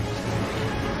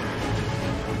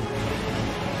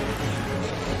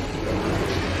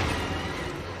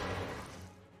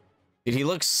 Dude, he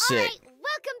looks sick. All right,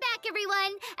 welcome back,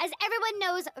 everyone. As everyone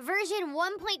knows, version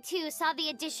 1.2 saw the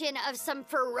addition of some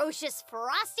ferocious,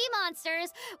 frosty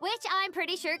monsters, which I'm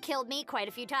pretty sure killed me quite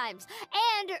a few times.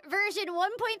 And version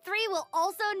 1.3 will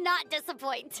also not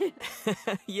disappoint.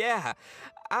 Yeah,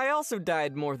 I also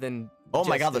died more than Oh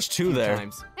my just god, a there's 2 few there.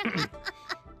 times.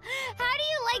 How do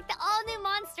you like the all-new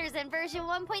monsters in version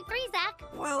 1.3, Zach?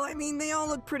 Well, I mean, they all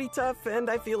look pretty tough, and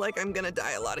I feel like I'm gonna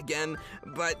die a lot again.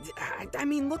 But, I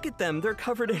mean, look at them. They're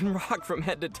covered in rock from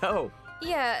head to toe.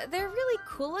 Yeah, they're really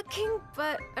cool looking,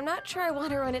 but I'm not sure I want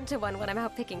to run into one when I'm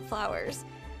out picking flowers.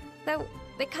 Though,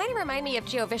 they kind of remind me of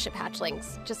Geovishap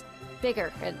hatchlings, just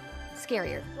bigger and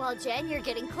scarier. Well, Jen, you're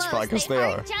getting close. probably 'cause They they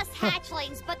aren't are. just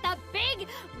hatchlings, but the big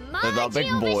They're the big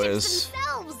boys.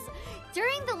 themselves.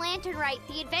 During the Lantern Rite,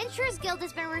 the Adventurers Guild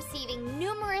has been receiving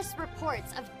numerous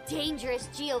reports of dangerous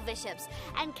Geoviships,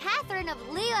 and Catherine of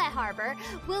Liyue Harbor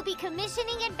will be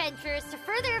commissioning adventurers to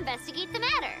further investigate the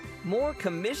matter. More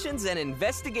commissions and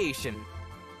investigation.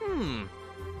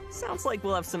 Sounds like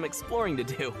we'll have some exploring to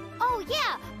do. Oh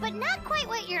yeah, but not quite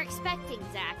what you're expecting,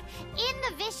 Zach. In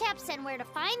the Vishaps and Where to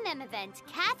Find Them event,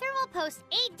 Catherine will post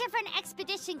 8 different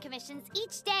expedition commissions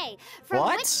each day, from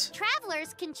What? which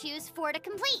travelers can choose 4 to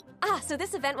complete. Ah, so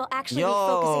this event will actually be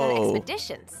focusing on Yo.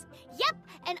 expeditions. Yep,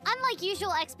 and unlike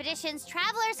usual expeditions,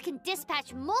 travelers can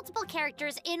dispatch multiple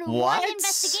characters in What? one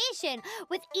investigation,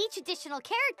 with each additional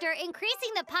character increasing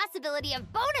the possibility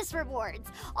of bonus rewards.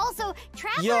 Also,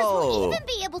 travelers will even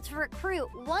be able to recruit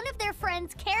one of their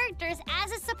friends' characters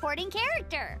as a supporting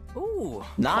character. Ooh,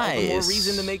 Nice. all the more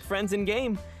reason to make friends in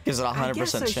game. Gives it a I 100%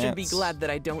 guess I chance. should be glad that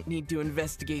I don't need to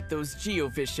investigate those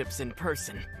Geoviships in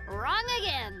person. Wrong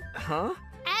again. Huh?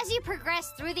 As you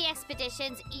progress through the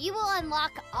expeditions, you will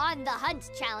unlock On the Hunt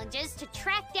challenges to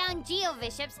track down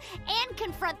Geoviships and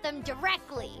confront them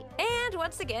directly. And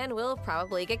once again, we'll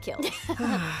probably get killed.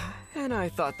 And I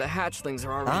thought the hatchlings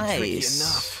are already tricky Nice.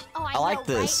 enough. Oh, I know, like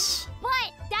this.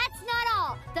 Right? But that's not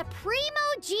all. The Primo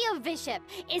Geoviship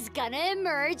is gonna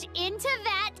emerge into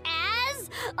that as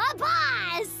a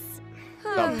boss.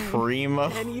 The primo.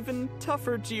 An even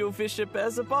tougher Geoviship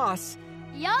as a boss.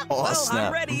 Yup. Oh, Well, snap.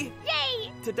 I'm ready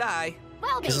Yay. to die.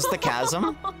 Well, Is this the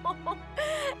chasm?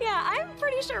 Yeah, I'm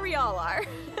pretty sure we all are.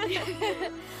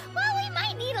 well, we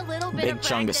might need a little bit Big of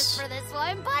practice chungus. for this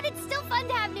one, but it's still fun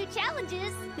to have new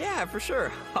challenges. Yeah, for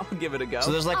sure. I'll give it a go.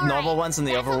 So there's like All normal right, ones in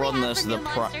the that's all we overworld, and have there's for new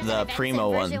monsters and the events primo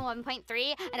in one. version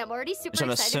 1.3, and I'm already super Which I'm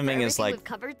excited assuming for is, everything like, we've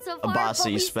covered so a far, boss but that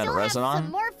you we spent still resin have on?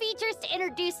 some more features to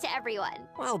introduce to everyone.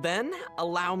 Well then,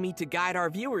 allow me to guide our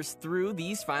viewers through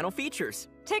these final features.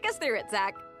 Take us through it,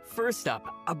 Zach. First up,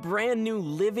 a brand new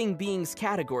Living Beings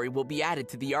category will be added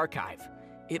to the archive.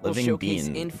 It will Living showcase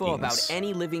beings. info about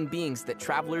any living beings that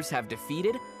travelers have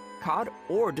defeated, caught,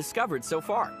 or discovered so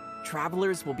far.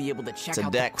 Travelers will be able to check It's a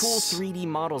out dex. the cool 3D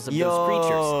models of those Yo.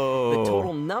 creatures, the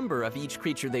total number of each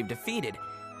creature they've defeated,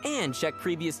 and check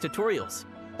previous tutorials.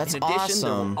 That's In addition,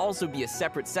 there awesome. will also be a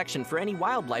separate section for any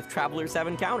wildlife travelers have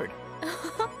encountered.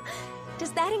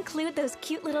 Does that include those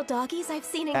cute little doggies I've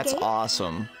seen in That's game?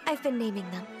 awesome. I've been naming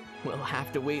them. We'll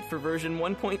have to wait for version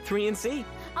 1.3 and see.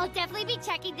 I'll definitely be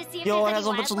checking to see if Yo, there's it has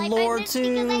any a bunch of wildlife lore, I missed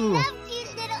because I too. love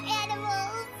cute little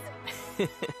animals.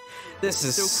 This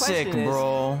is So sick, question is-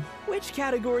 bro. Which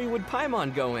category would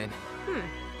Paimon go in?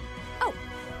 Oh,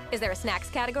 is there a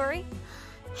snacks category?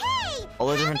 Hey! All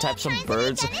the different types of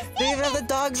birds. They even have the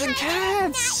dogs and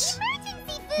cats.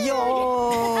 Emergency food!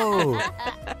 Yo!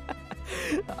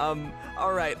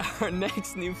 All right, our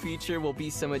next new feature will be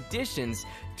some additions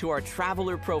to our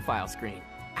traveler profile screen.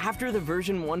 After the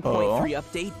version 1.3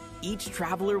 update, each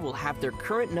traveler will have their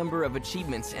current number of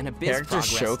achievements and abyss Character progress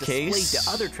showcase? displayed to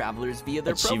other travelers via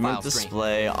their Achievement profile screen.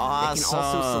 display. They can also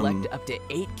Awesome. select up to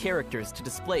 8 characters to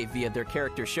display via their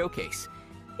character showcase.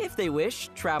 If they wish,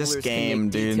 travelers can game,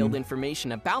 make dude. detailed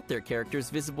information about their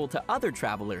characters visible to other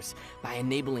travelers by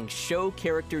enabling Show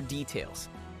Character Details.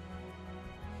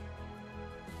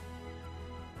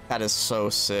 That is so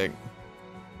sick.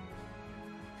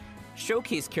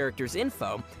 Showcase characters'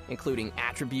 info, including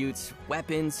attributes,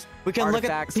 weapons, We can look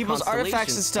at artifacts, people's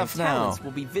artifacts and constellations, stuff and now. talents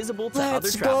will be visible to other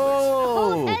Let's travelers.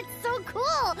 Oh, go! that's so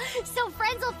cool! So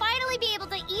friends will finally be able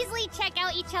to easily check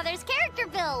out each other's character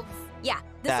builds. Yeah,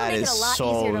 this That will make it a is lot so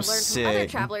easier to learn from other sick.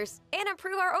 travelers and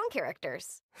improve our own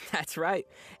characters. That's right.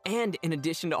 And in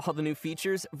addition to all the new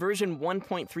features, version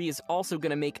 1.3 is also going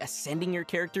to make ascending your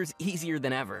characters easier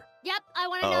than ever. Yep, I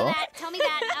want to know Oh? that. Tell me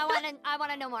that. I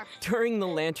want to know more. During the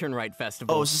Lantern Rite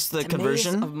Festival, Oh, is this the Tanaeus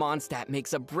conversion? of Mondstadt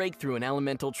makes a breakthrough in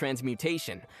elemental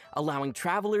transmutation, allowing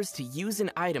travelers to use an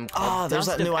item called there's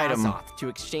Dust that of new item. Azoth to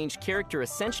exchange character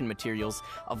ascension materials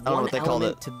of I don't know one what they called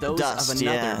element it. to those Dust, of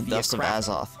another yeah, via Dust of craft.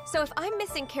 Azoth. So if I'm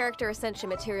missing character ascension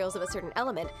materials of a certain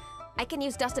element, I can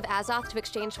use Dust of Azoth to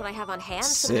exchange what I have on hand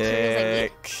for the materials I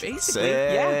need. Sick. Basically,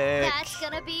 yeah. That's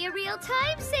gonna be a real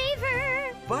time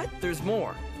saver. But there's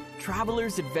more.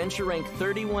 Travelers adventure rank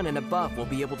 31 and above will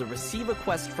be able to receive a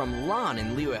quest from Lan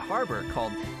in Liyue Harbor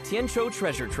called Tianzhou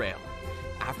Treasure Trail.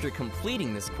 After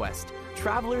completing this quest,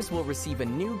 travelers will receive a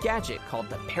new gadget called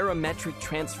the Parametric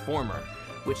Transformer,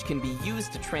 which can be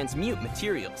used to transmute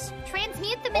materials.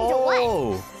 Transmute them into what?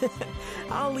 Oh!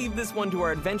 I'll leave this one to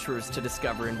our adventurers to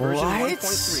discover in version What?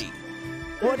 1.3.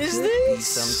 What is Could be this?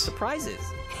 some surprises.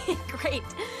 Great.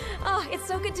 Oh, it's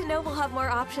so good to know we'll have more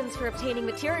options for obtaining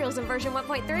materials in version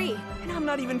 1.3. And I'm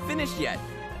not even finished yet.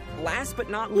 Last but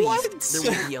not least, What?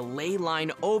 there will be a ley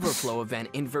line overflow event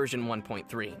in version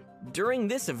 1.3. During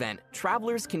this event,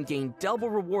 travelers can gain double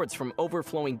rewards from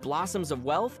overflowing Blossoms of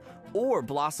Wealth or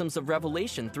Blossoms of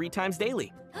Revelation 3 times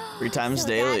daily. 3 times So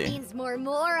daily. that means more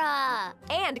Mora.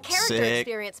 And character Sick.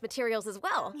 experience materials as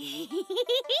well.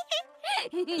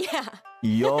 Yeah.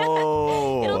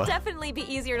 Yo! It'll definitely be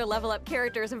easier to level up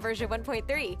characters in version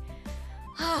 1.3.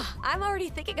 I'm already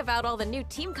thinking about all the new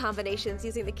team combinations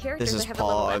using the characters This I is haven't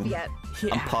leveled up Pog. yet.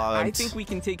 Yeah, pumped. I think we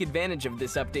can take advantage of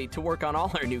this update to work on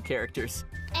all our new characters.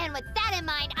 And with that in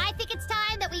mind, I think it's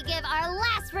time that we give our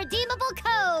last redeemable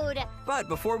code. But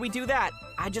before we do that,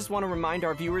 I just want to remind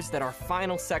our viewers that our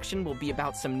final section will be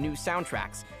about some new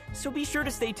soundtracks. So be sure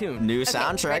to stay tuned. New Okay,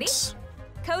 soundtracks.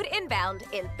 Code inbound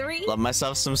in 3, Love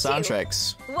myself some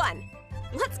soundtracks. 1.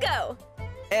 Let's go!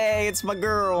 Hey, it's my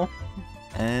girl.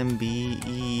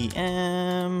 MBEM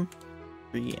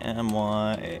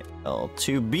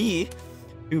 3MYL2B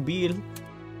 2B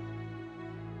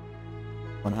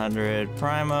 100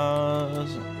 primos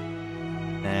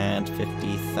and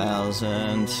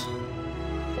 50,000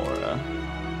 aura.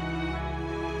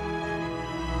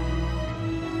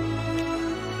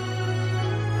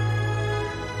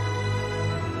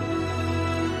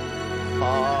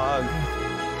 Fog.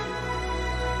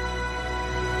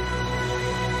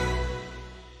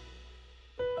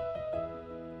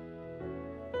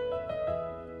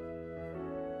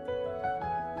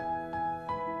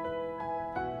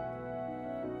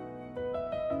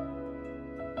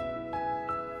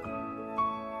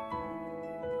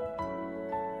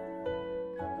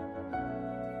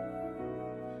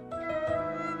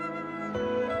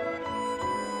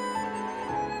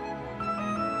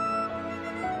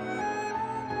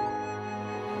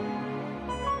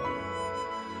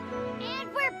 And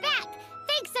we're back.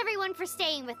 Thanks everyone for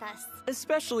staying with us.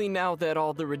 Especially now that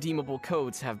all the redeemable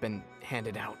codes have been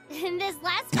handed out. In this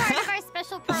last part of our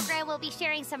special program, we'll be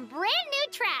sharing some brand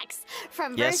new tracks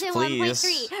from Yes, version please.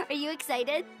 1.3. Are you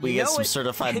excited? We You get know some it,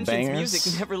 certified Genshin's bangers.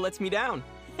 music never lets me down.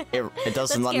 It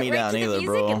doesn't Let's let get me right down to the either, music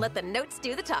bro. and let the notes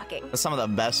do the talking. That's some of the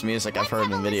best music I've Let's heard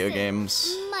have a in video listen.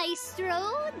 games.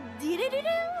 Maestro. Do-do-do-do.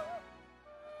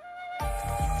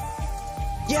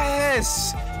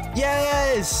 Yes!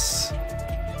 Yes!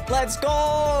 Let's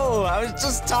go! I was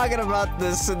just talking about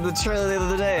this in the trailer the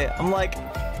other day. I'm like,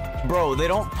 bro, they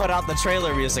don't put out the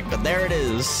trailer music, but there it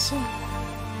is.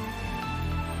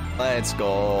 Let's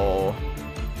go.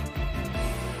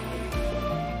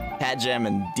 Cat Jam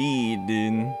indeed,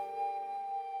 dude.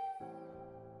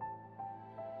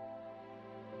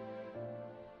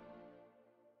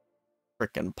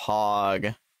 Frickin'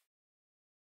 Pog.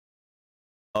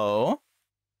 Oh?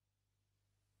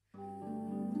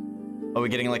 Are we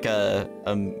getting like a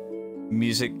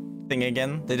music thing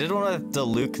again? They did one with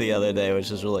Diluc the other day,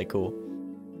 which is really cool.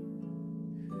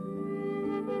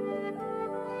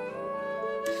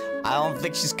 I don't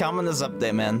think she's coming this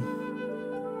update, man.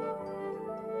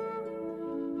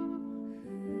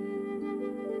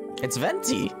 It's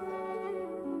Venti.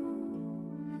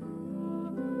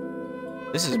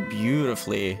 This is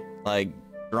beautifully, like,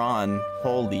 drawn.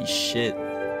 Holy shit.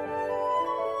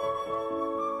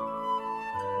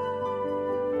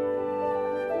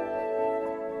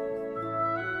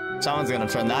 Someone's gonna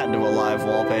turn that into a live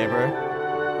wallpaper.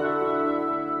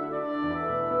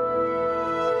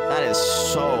 That is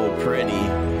so pretty.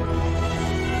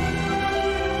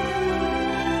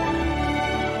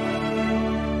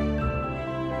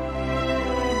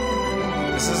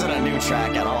 This isn't a new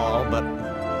track at all, but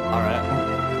alright.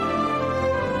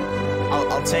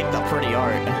 I'll take the pretty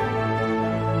art.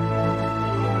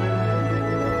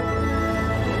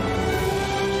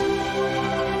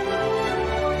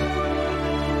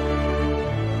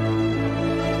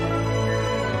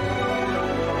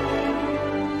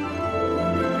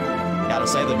 Gotta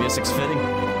say, the music's fitting.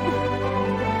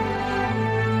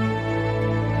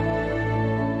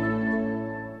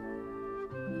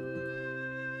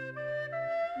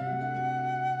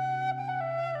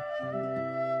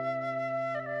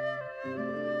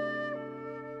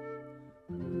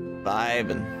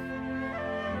 Vibing.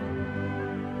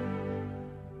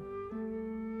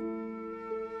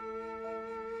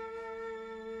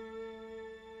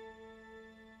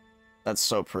 That's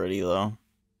so pretty, though.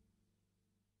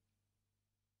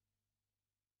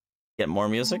 Get more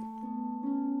music?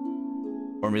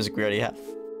 More music we already have.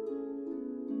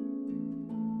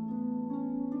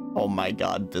 Oh my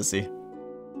god, busy.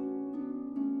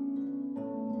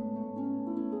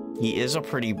 He is a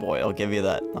pretty boy, I'll give you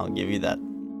that. I'll give you that.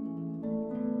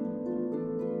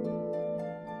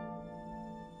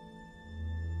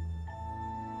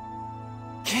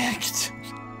 Kicked.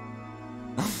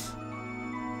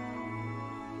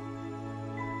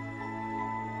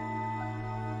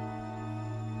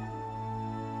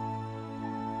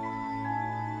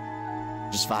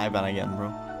 Just vibing again, bro.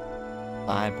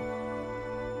 Vibe.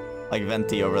 Like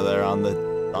Venti over there on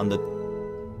the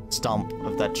stump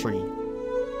of that tree.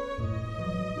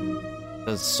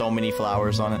 There's so many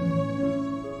flowers on it.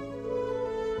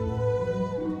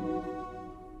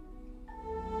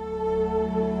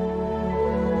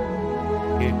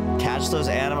 Dude, catch those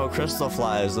Animo crystal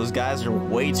flies. Those guys are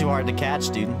way too hard to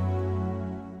catch, dude.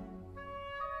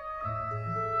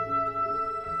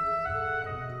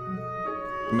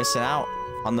 You're missing out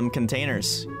on them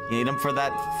containers. You need them for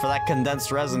that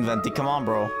condensed resin, Venti. Come on,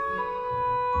 bro.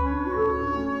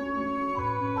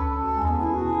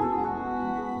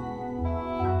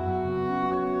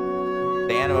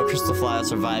 The Animo crystal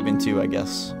flies are vibing too, I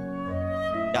guess.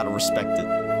 Gotta respect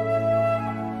it.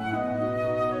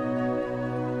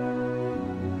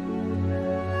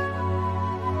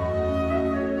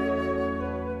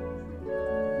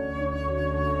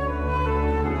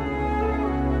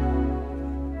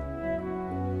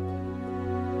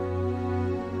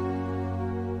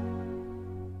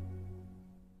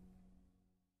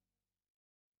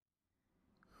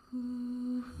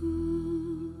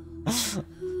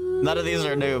 None of these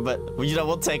are new, but you know,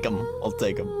 we'll take them. I'll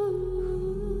take them.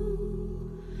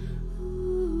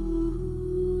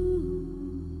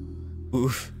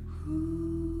 Oof.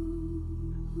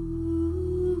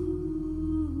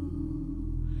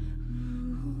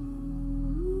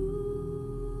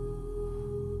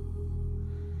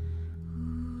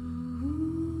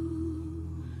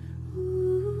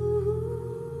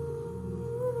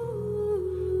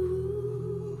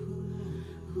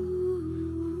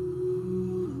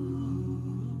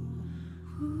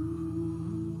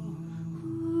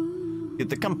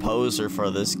 The composer for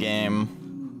this game.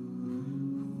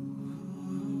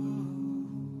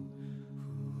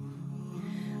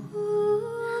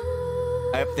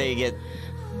 I hope they get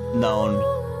known.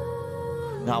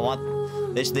 I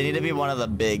want they need to be one of the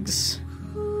bigs.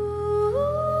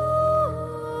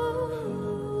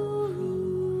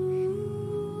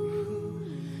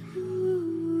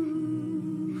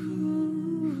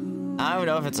 I don't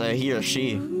know if it's a he or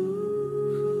she.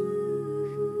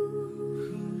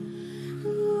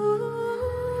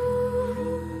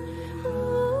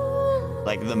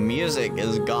 Like, the music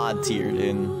is god tier,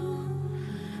 dude.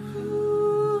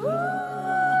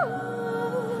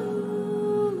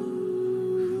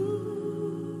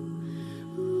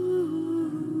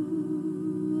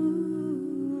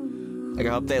 Like, I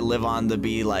hope they live on to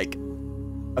be like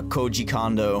a Koji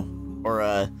Kondo or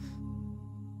a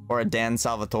Dan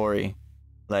Salvatore.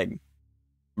 Like,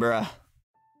 bruh.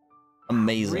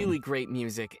 Amazing. Really great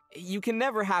music. You can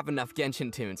never have enough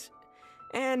Genshin tunes.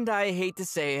 And I hate to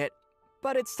say it,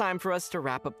 but it's time for us to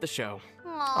wrap up the show.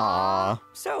 Aww.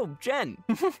 So, Jen,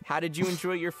 how did you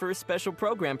enjoy your first special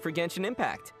program for Genshin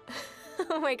Impact?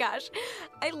 Oh my gosh,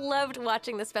 I loved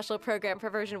watching the special program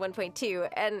for version 1.2,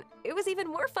 and it was even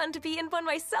more fun to be in one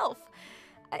myself.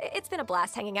 It's been a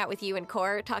blast hanging out with you and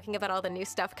Core, talking about all the new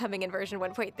stuff coming in version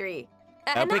 1.3.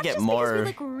 I hope we get more. Because we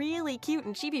look really cute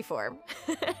in chibi form.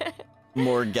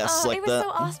 More guests like that. It was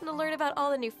so awesome to learn about all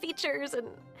the new features, and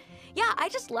yeah, I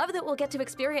just love that we'll get to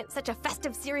experience such a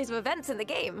festive series of events in the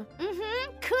game.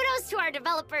 Kudos to our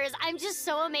developers. I'm just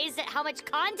so amazed at how much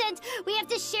content we have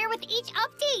to share with each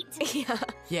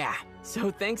update. Yeah. So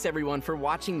thanks everyone for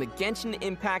watching the Genshin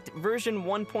Impact version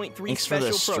 1.3 Thanks special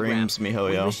for the streams, program.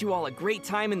 MiHoYo. We wish you all a great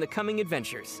time in the coming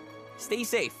adventures. Stay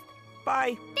safe.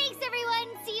 Bye. Thanks everyone.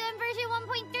 See you in version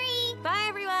 1.3. Bye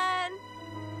everyone.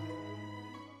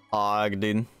 Og,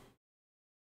 dude.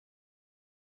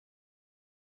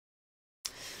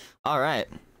 All right.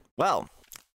 Well,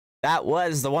 that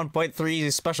was the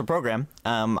 1.3 special program.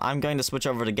 I'm going to switch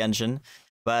over to Genshin,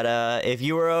 but if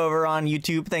you were over on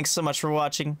YouTube, thanks so much for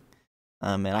watching.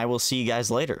 And I will see you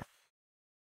guys later.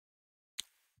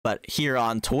 But here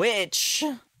on Twitch,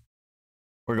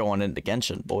 we're going into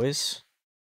Genshin, boys.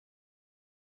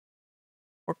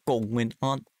 We're going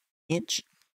on Genshin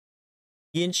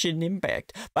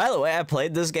Impact. By the way, I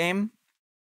played this game.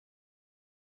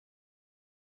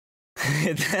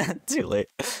 Too late.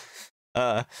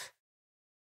 By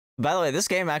the way, this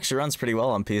game actually runs pretty well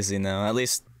on PC now. At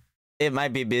least it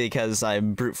might be because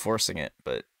I'm brute forcing it,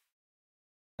 but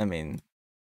I mean,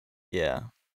 yeah.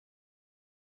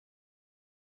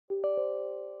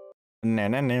 No,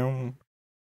 no, no.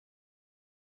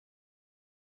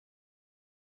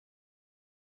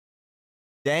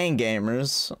 Dang,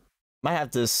 gamers. Might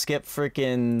have to skip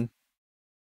freaking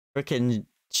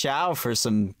Chow for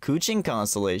some Kuching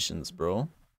constellations, bro.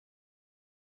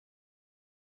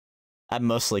 I'm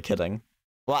mostly kidding.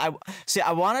 Well,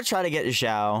 I want to try to get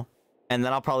Zhao, and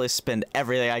then I'll probably spend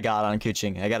everything I got on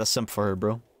Kuching. I got a simp for her,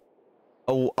 bro.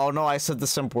 Oh no, I said the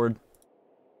simp word.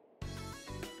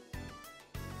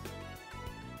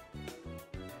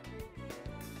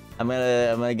 I'm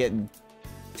gonna get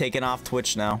taken off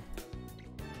Twitch now.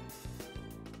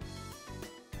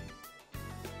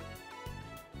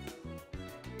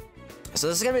 So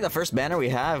this is gonna be the first banner we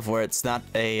have where it's not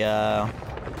a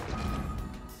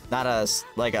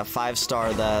like a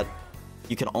 5-star that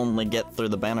you can only get through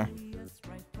the banner.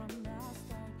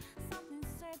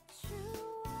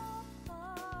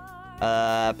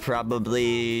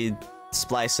 Probably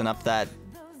splicing up that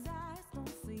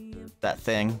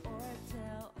thing.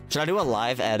 Should I do a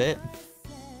live edit?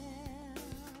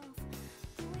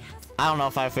 I don't know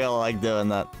if I feel like doing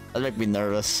that. That'd make me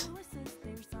nervous.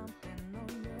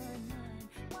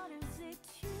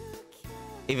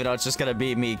 Even though it's just gonna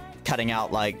be me cutting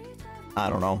out, like, I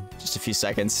don't know, just a few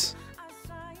seconds.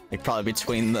 Like probably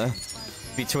between the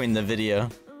video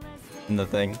and the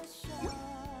thing.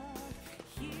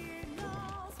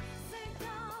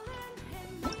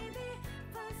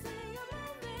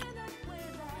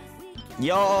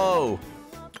 Yo!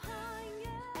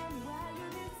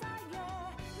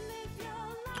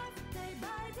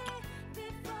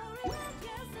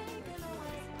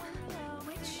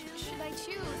 Which should I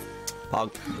choose?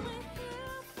 Pog.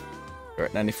 We're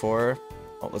at 94.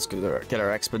 Oh, let's go there. Get our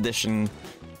expedition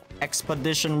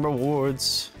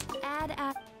rewards. Add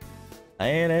app.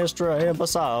 And Astra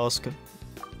Basausk.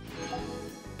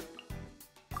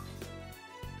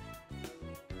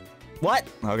 What?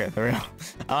 Okay, there we go. I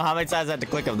don't know how many times I had to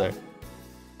click up there.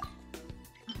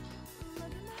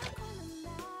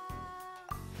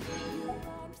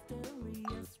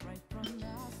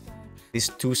 These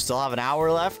two still have an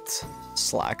hour left.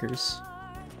 Slackers.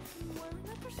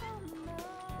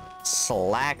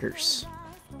 Slackers.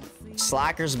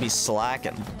 Slackers be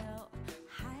slacking.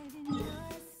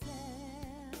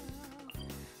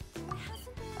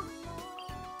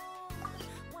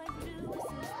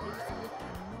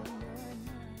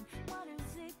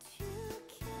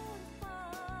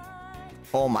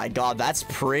 Oh my god, that's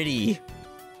pretty.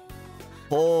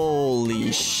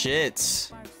 Holy shit.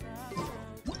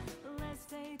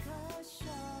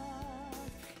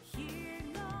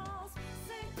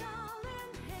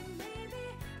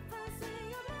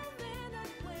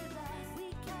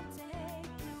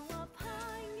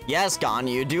 Yes,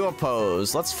 Ganyu, do a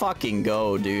pose. Let's fucking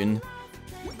go, dude.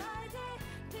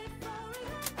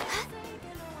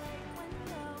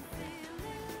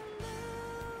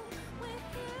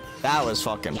 That was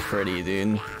fucking pretty,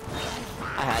 dude.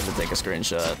 I had to take a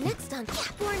screenshot. Next on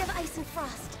Born of Ice and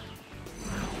Frost.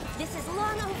 This is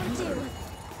long overdue.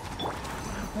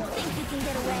 Think you can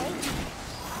get away?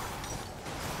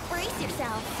 Brace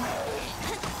yourself.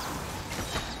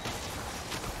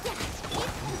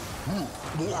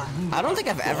 I don't think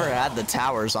I've ever had the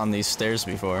towers on these stairs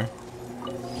before.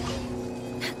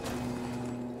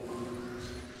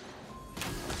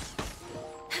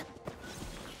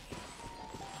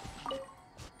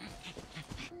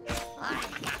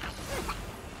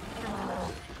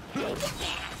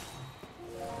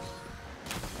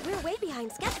 We're way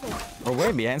behind schedule. We're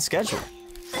way behind schedule.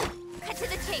 Cut to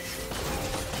the chase.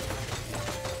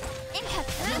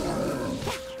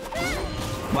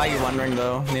 Why are you wondering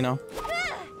though, Nino?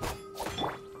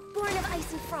 Born of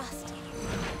Ice and Frost.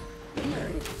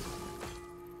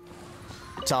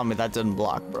 Tell me that didn't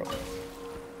block, bro.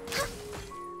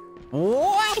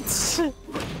 What?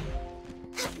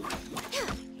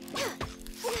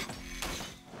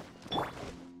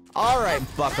 All right,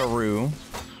 Buckaroo.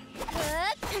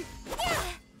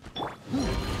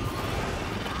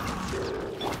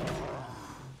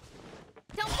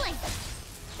 Don't blink.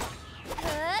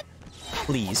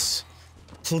 Please.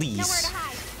 Please.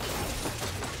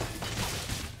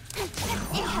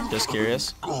 Just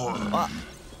curious. Well,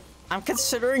 I'm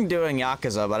considering doing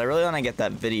Yakuza, but I really want to get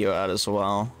that video out as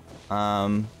well.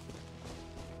 But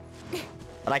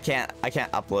I can't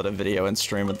upload a video and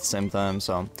stream at the same time,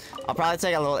 so I'll probably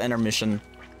take a little intermission,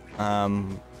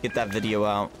 get that video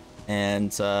out,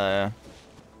 and then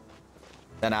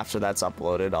after that's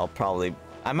uploaded,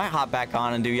 I might hop back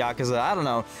on and do Yakuza. I don't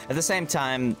know. At the same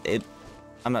time,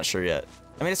 I'm not sure yet.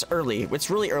 I mean, it's early. It's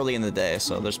really early in the day,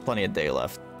 so there's plenty of day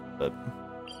left. But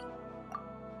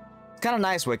Kind of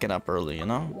nice waking up early, you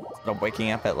know? Instead of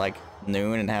waking up at like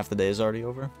noon and half the day is already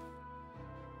over.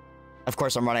 Of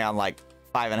course, I'm running on like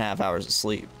 5.5 hours of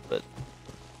sleep, but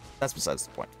that's besides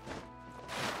the point.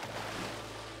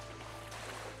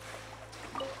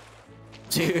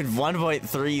 Dude,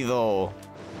 1.3 though.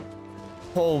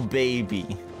 Oh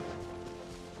baby.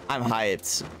 I'm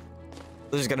hyped.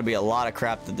 There's gonna be a lot of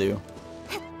crap to do.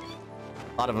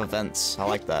 A lot of events. I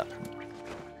like that.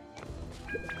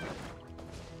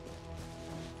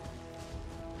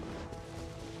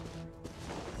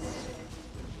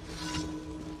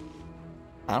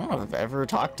 I don't know if I've ever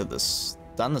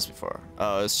done this before.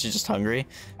 Oh, is she just hungry?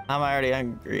 I'm already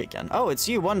hungry again. Oh, it's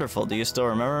you. Wonderful. Do you still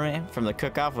remember me from the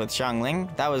cook-off with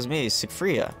Xiangling? That was me,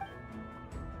 Siegfried.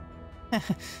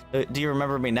 Do you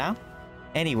remember me now?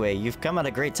 Anyway, you've come at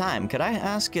a great time. Could I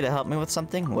ask you to help me with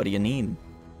something? What do you need?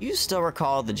 You still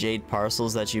recall the jade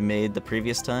parcels that you made the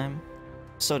previous time?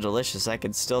 So delicious, I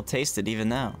could still taste it even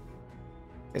now.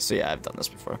 Okay, so yeah, I've done this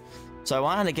before. So I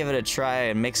wanted to give it a try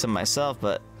and make some myself,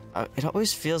 but it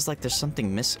always feels like there's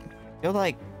something missing. I feel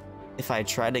like if I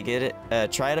try it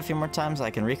a few more times, I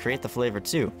can recreate the flavor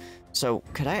too. So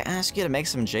could I ask you to make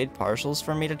some jade parcels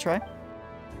for me to try?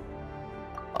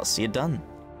 I'll see it done.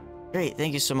 Great,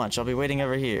 thank you so much. I'll be waiting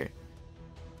over here.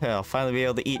 Yeah, I'll finally be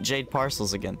able to eat jade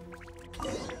parcels again.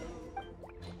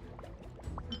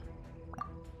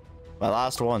 My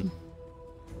last one.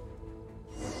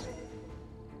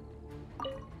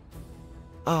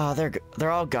 Ah, oh, they're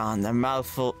all gone. The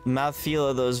mouthfeel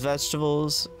of those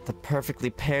vegetables, the perfectly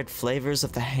paired flavors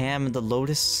of the ham and the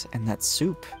lotus, and that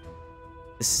soup.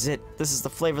 This is it. This is the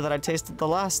flavor that I tasted the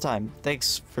last time.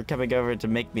 Thanks for coming over to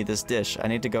make me this dish. I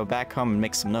need to go back home and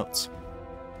make some notes.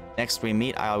 Next we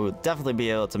meet, I will definitely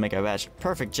be able to make a batch of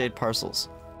perfect jade parcels.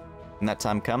 When that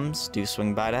time comes, do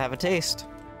swing by to have a taste.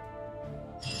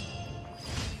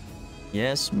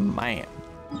 Yes, ma'am.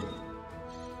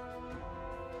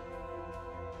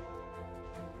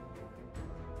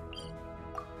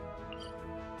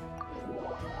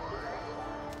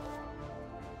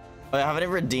 I haven't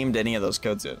redeemed any of those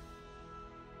codes yet.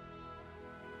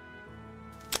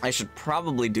 I should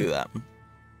probably do that.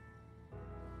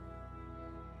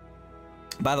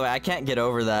 By the way, I can't get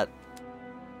over that.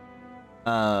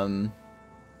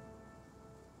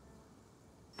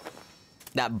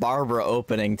 That Barbara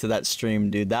opening to that stream,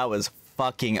 dude. That was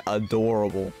fucking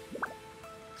adorable.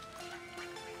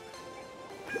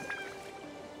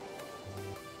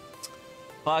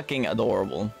 Fucking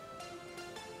adorable.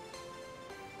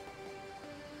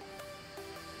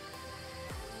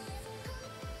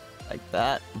 Like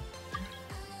that.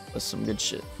 That's some good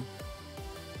shit.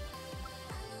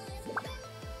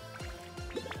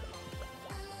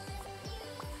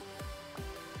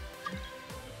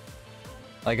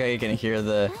 Like how you can hear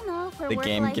the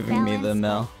game giving me the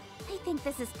mail. I think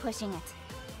this is pushing it.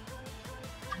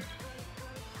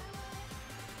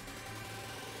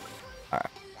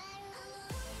 Alright.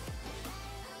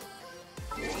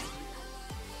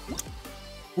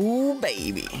 Ooh,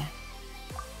 baby.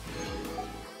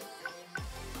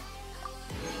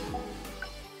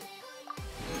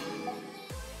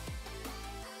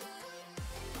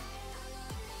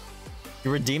 You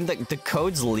redeemed the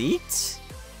code's leaked?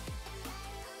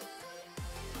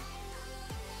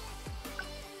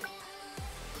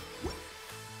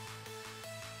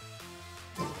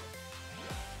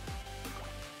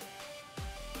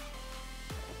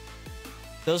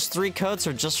 Those 3 codes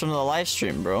are just from the live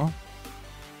stream, bro.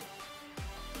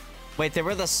 Wait, they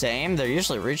were the same? They're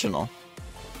usually regional.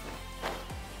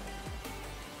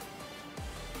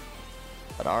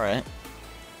 But alright.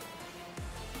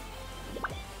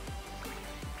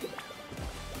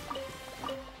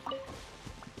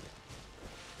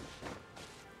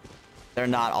 They're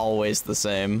not always the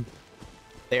same.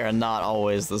 They are not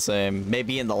always the same.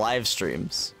 Maybe in the live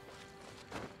streams.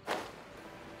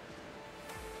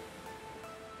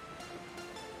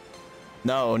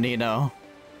 No, Nino.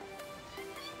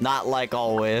 Not like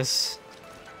always.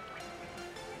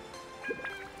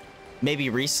 Maybe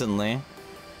recently.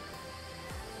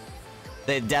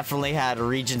 They definitely had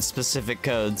region-specific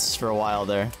codes for a while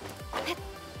there.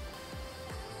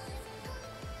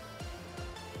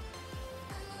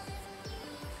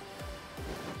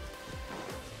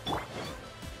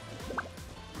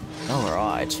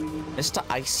 Alright. Mr.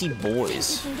 Icy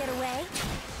Boys. You can get away.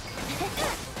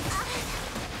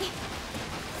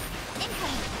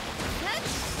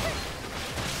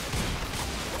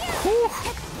 Whew.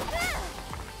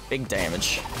 Big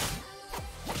damage.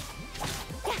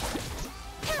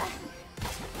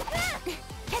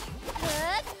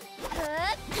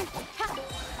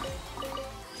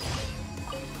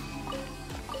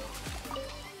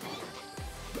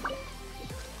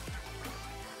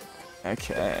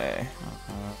 Okay.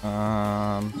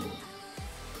 I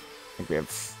think we have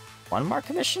one more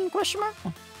commission? Question mark?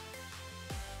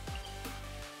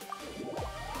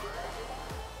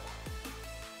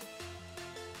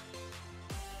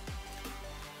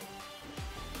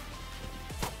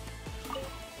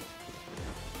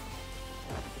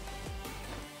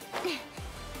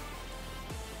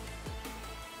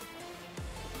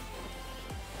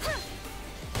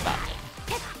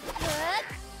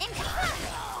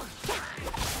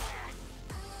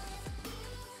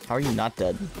 How are you not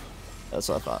dead? That's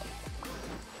what I thought.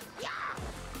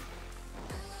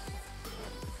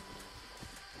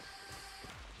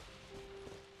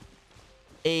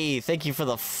 Hey, thank you for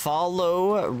the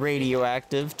follow,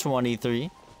 Radioactive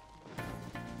 23.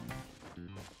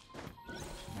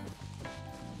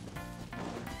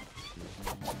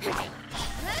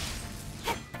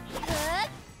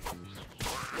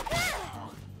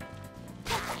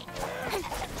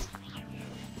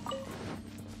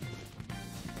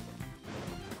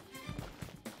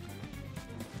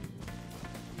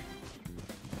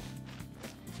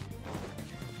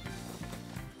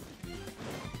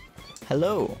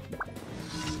 Hello.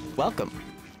 Welcome.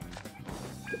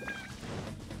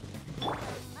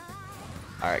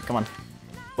 Alright, come on.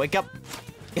 Wake up.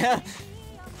 Yeah.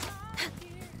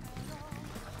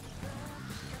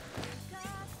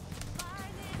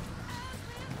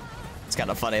 It's kind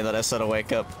of funny that I said to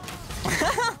wake up.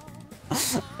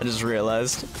 I just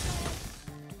realized.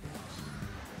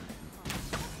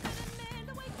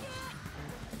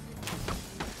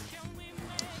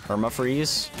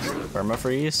 Permafreeze?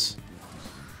 Permafreeze?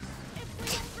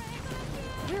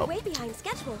 You're way behind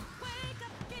schedule.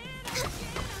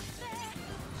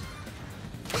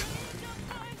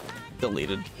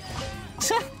 Deleted.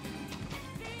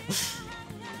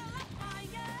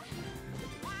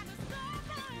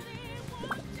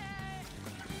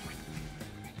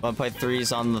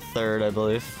 1.3's on the 3rd, I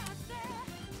believe.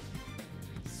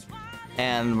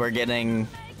 And we're getting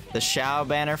the Xiao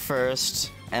banner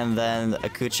first, and then a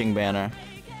Kuching banner.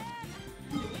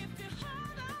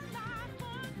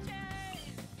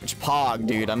 Which Pog,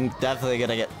 dude, I'm definitely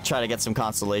gonna try to get some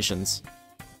constellations.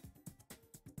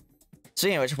 So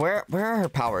anyways, where are her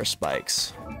power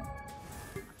spikes?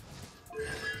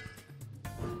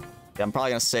 Yeah, I'm probably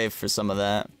gonna save for some of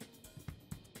that.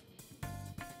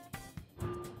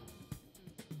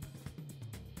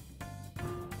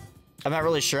 I'm not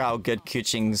really sure how good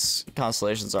Kuching's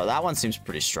constellations are. That one seems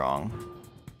pretty strong.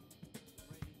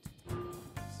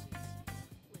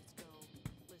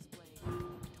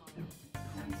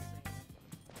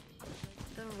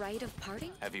 The rite of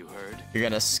parting? Have you heard? You're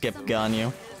gonna skip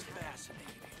Ganyu.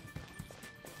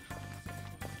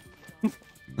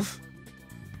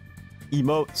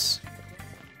 Emotes.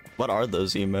 What are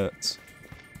those emotes?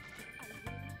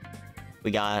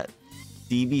 We got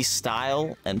DB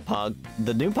Style and Pog.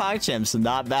 The new PogChamp's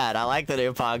not bad. I like the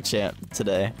new PogChamp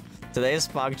today. Today's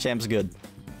PogChamp's good.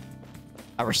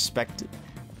 I respect it.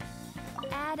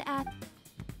 Add at.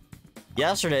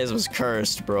 Yesterday's was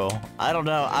cursed, bro. I don't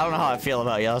know how I feel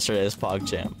about yesterday's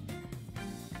PogChamp.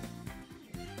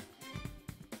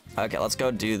 Okay, let's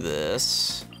go do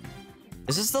this.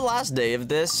 Is this the last day of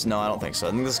this? No, I don't think so.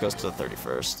 I think this goes to the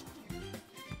 31st.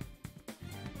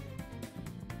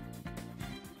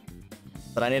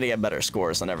 But I need to get better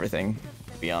scores on everything,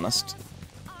 to be honest.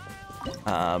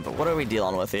 But what are we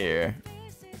dealing with here?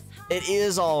 It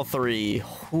is all 3.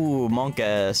 Ooh, monk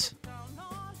ass.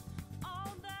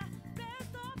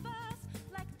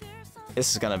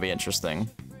 This is gonna be interesting.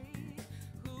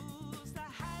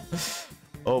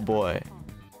 Oh boy.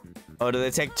 Oh, do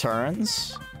they take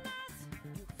turns?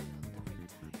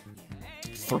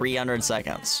 300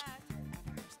 seconds.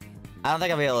 I don't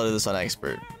think I'll be able to do this on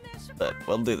expert, but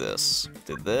we'll do this.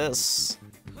 Do this.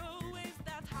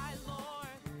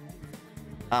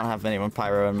 I don't have anyone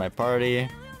pyro in my party.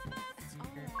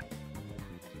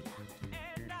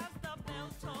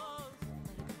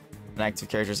 An active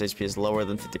character's HP is lower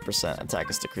than 50%. Attack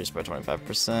is decreased by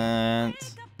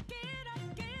 25%.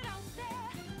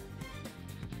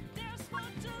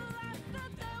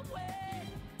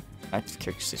 Active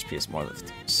character's HP is more than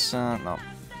 50%. No.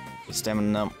 Stamina,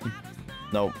 no.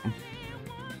 Nope.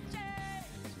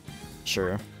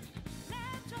 Sure.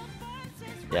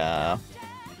 Yeah.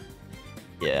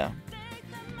 Yeah.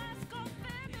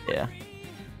 Yeah.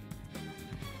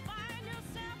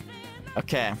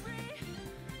 Okay.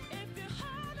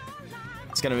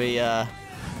 It's gonna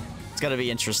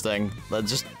be interesting.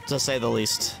 Just to say the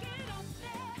least.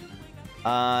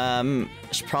 I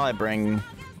should probably bring.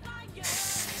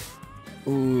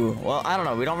 Ooh, well, I don't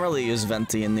know. We don't really use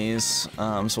Venti in these,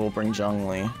 so we'll bring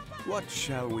Zhongli. What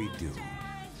shall we do?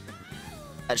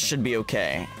 That should be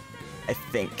okay. I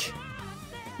think.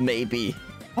 Maybe.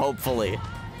 Hopefully.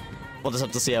 We'll just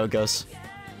have to see how it goes.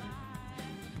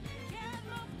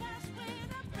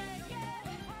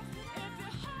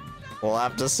 We'll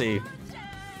have to see.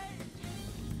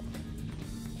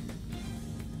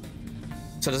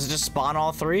 So does it just spawn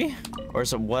all three? Or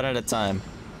is it one at a time?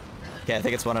 Okay, I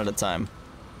think it's one at a time.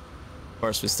 Of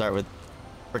course, we start with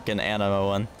freaking Anima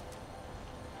one.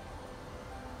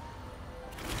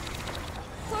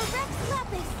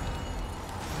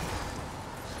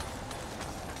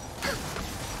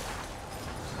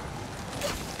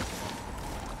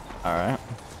 Alright.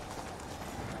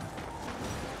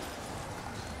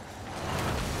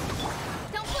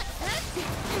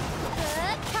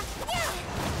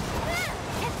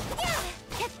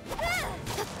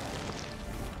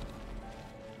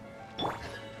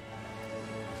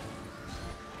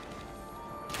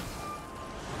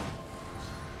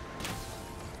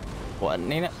 What,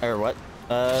 Nina? Or what?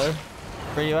 Where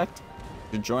you act?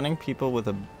 You're joining people with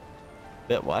a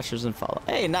bit watchers and follow.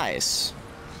 Hey, nice.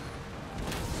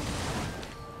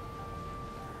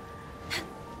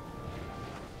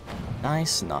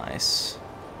 Nice, nice.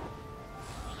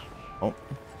 Oh.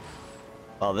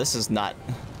 Well, this is not...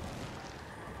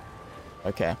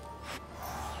 Okay.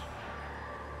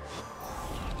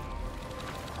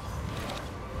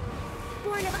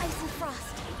 Born of ice and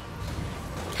frost.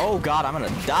 Oh god, I'm gonna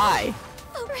die.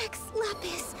 Rex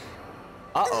Lapis.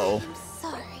 Uh-oh. I'm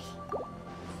sorry.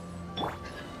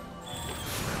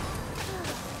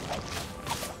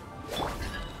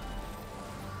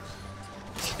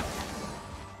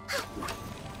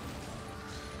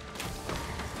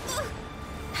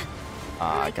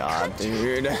 Oh god,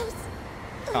 dude.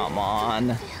 Come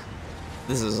on.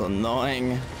 This is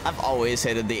annoying. I've always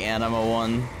hated the Anima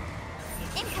one.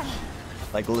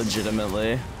 Like,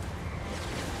 legitimately.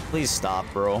 Please stop,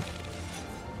 bro.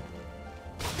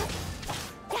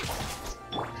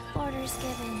 Orders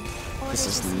given. This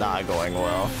is not going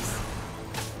well.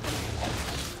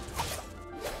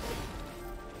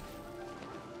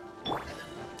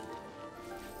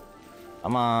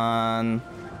 Come on.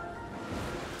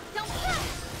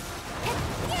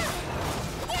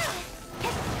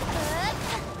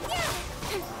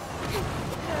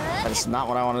 That's not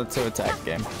what I wanted to attack,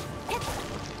 game.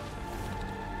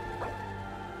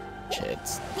 Shit.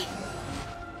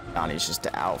 Donnie's just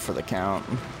out for the count.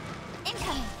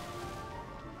 Incoming.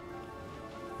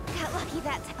 Got lucky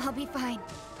that I'll be fine.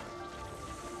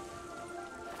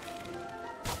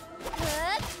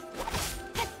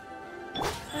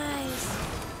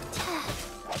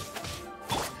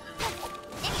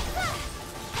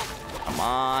 Come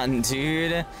on,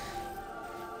 dude.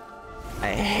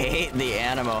 I hate the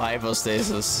Animo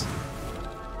hypostasis.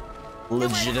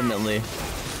 Legitimately.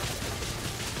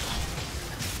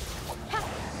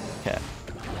 Okay.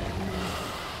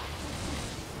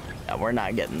 Yeah, we're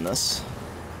not getting this.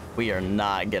 We are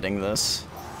not getting this.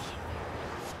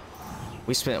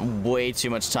 We spent way too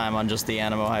much time on just the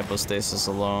Animo hypostasis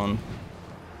alone.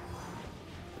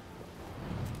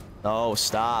 Oh,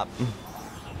 stop.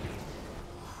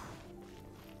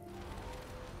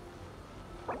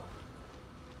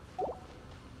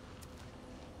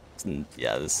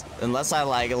 Yeah, this, unless I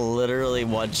like literally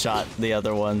one-shot the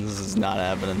other ones, this is not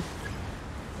happening.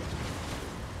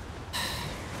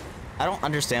 I don't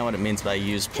understand what it means by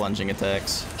use plunging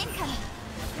attacks.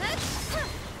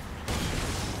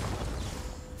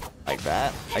 Like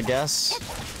that, I guess.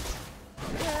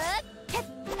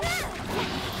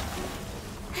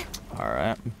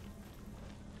 Alright.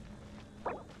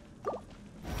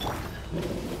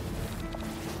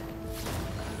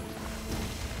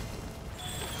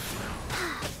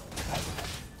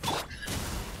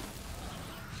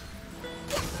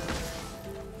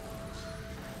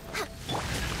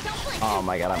 Oh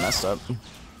my god, I messed up.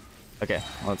 Okay,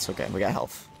 well, it's okay. We got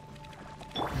health.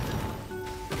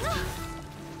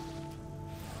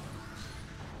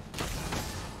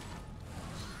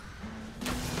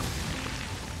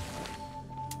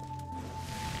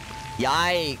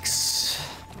 Yikes.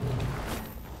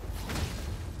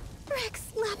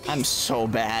 I'm so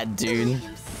bad, dude.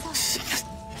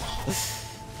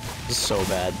 So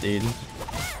bad, dude.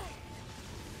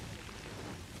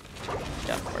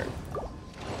 Yeah,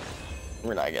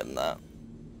 we're not getting that.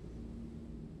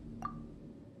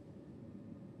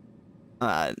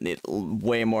 I need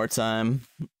way more time.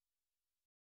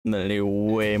 I need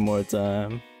way more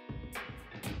time.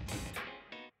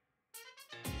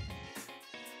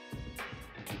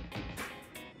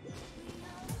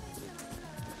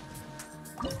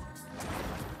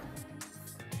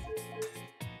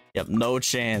 You have no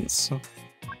chance.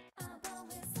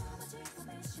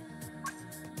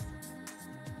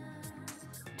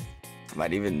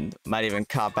 Might even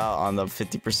cop out on the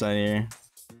 50% here.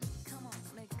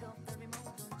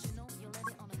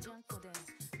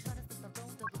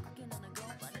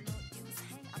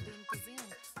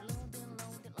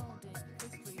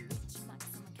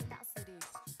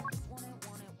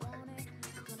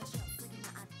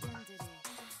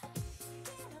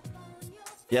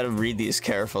 You gotta read these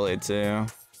carefully too.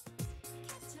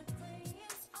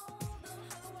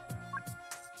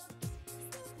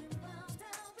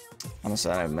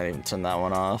 Honestly, I might even turn that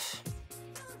one off.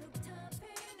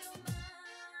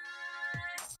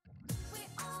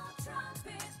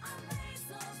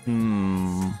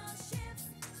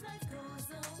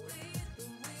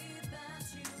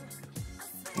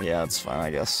 Yeah, it's fine,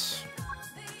 I guess.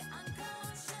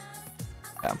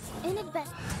 Yeah.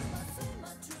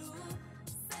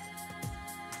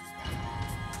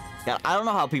 Yeah, I don't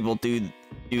know how people do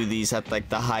these at like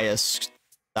the highest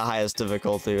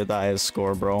difficulty or the highest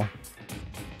score, bro.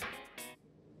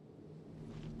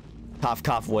 Cough,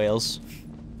 cough, whales.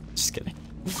 Just kidding.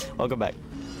 Welcome back.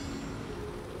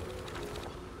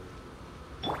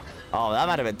 Oh, that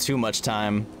might have been too much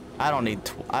time. I don't need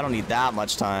that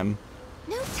much time.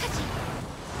 No touching.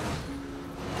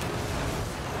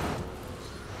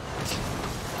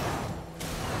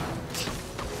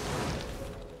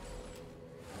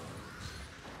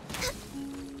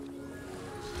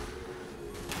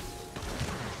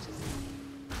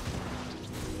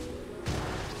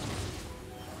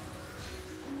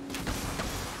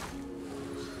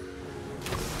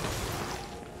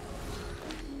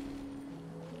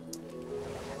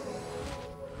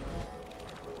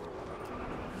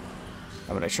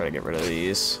 I'm gonna try to get rid of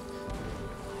these.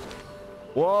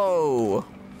 Whoa!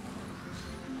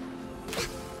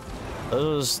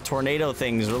 Those tornado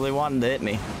things really wanted to hit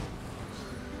me.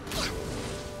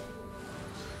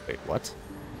 Wait, what?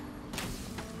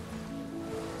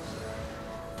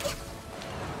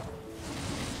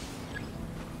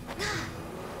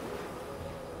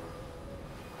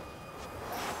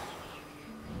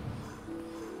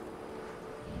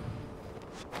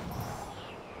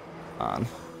 On.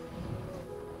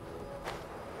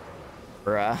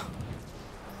 Bruh.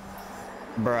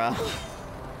 Bruh.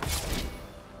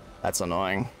 That's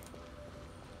annoying.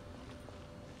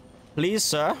 Please,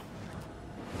 sir.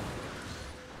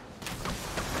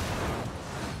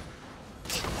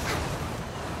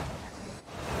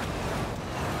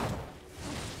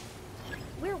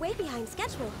 We're way behind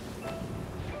schedule.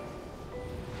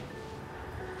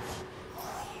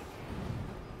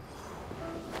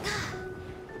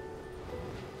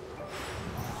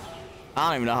 I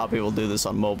don't even know how people do this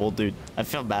on mobile, dude. I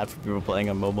feel bad for people playing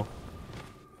on mobile.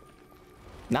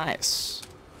 Nice.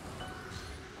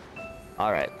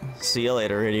 Alright. See you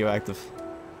later, radioactive.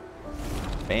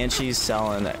 Banshee's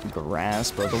selling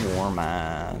Grasp of the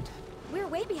Warmad. We're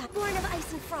way behind. Born of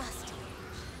ice and frost.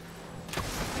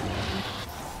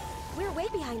 We're way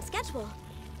behind schedule.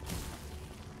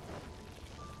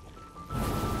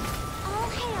 All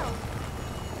hail.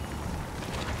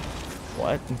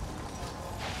 What?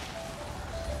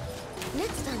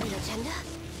 Next on the agenda.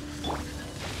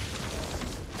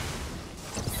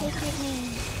 Sacred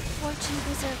name, Fortune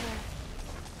Preserver.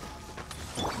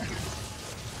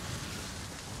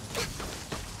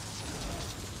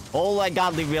 Oh my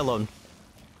god, leave me alone.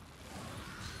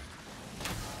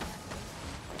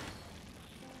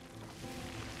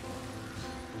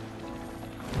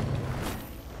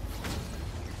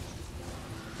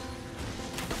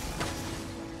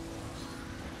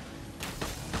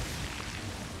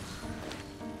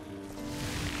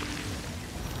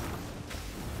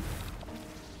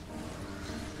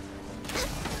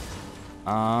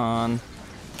 On.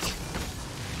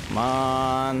 Come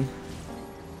on.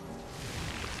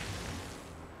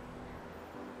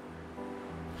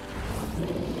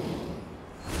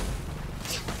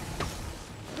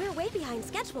 We're way behind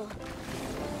schedule.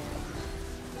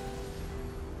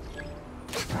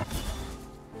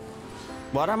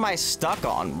 What am I stuck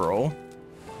on, bro?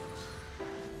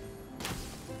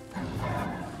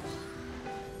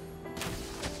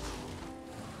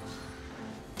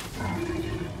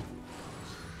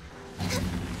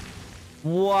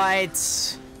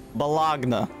 What?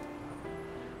 Bologna.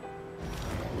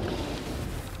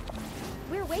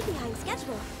 We're way behind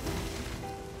schedule.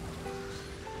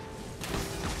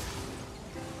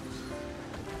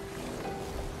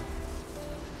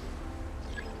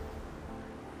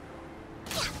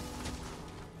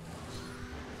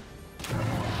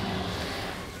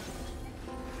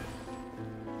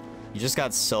 You just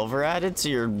got silver added to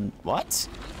your what?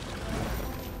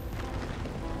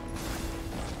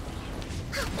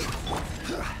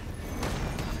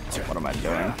 What am I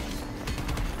doing?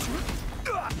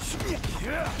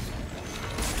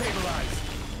 Stabilize.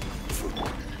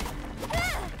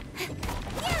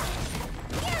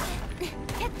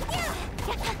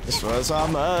 This was a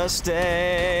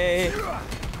mistake.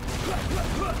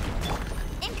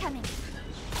 Incoming.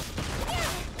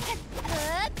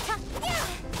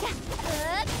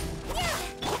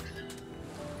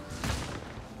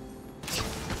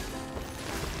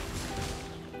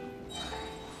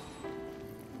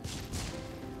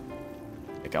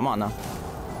 Hey, come on now.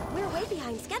 We're way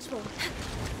behind schedule.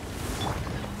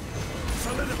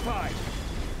 Solidified.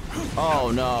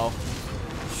 Oh no.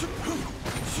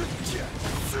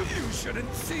 You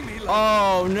shouldn't see me like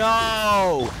Oh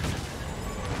no.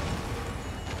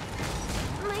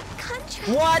 My contract.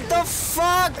 What the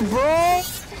fuck, bro?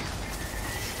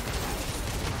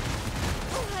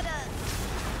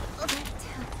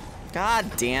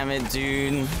 God damn it,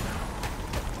 dude.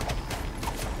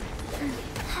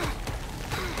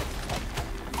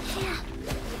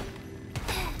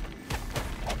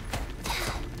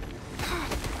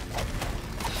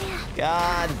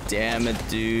 God damn it,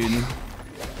 dude.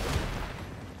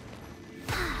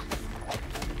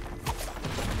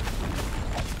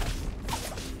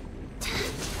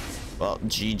 Well,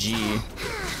 GG.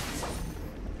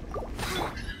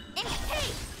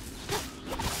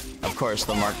 Of course,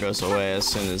 the mark goes away as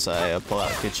soon as I pull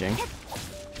out pitching.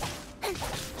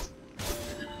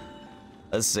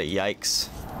 This is a yikes.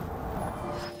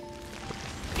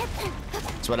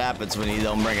 That's what happens when you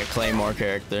don't bring a Claymore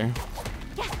character.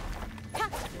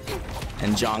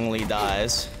 And Zhongli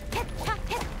dies.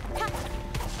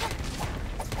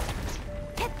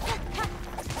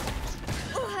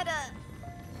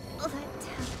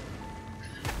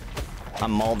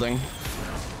 I'm molding.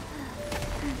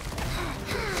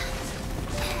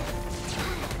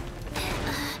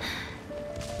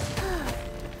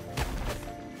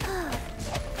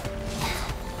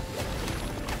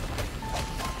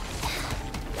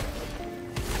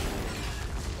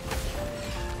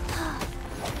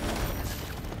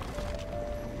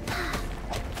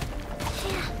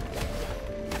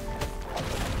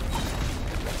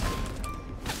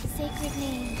 Sacred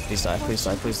name. Please die, please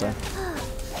die, please die.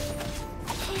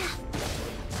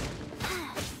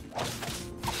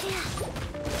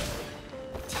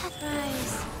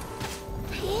 Rise.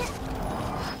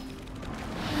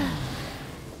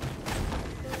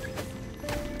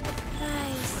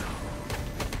 Rise.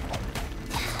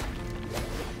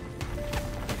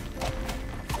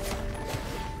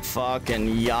 Fucking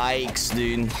yikes,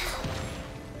 dude.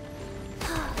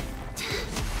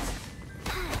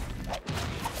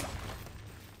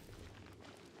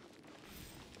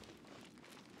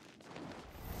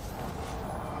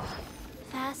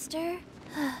 Faster.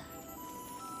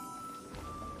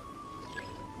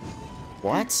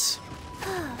 What?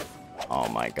 Oh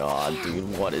my god,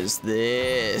 dude, what is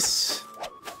this?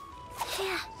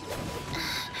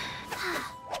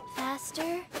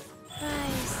 Faster.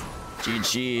 Rise.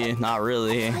 GG, not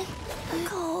really.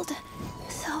 Cold.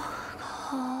 So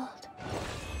cold.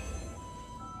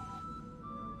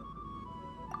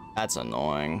 That's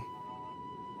annoying.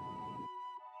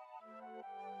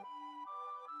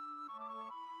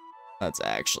 That's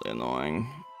actually annoying.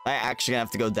 I actually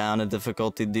have to go down in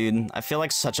difficulty, dude. I feel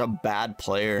like such a bad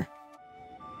player.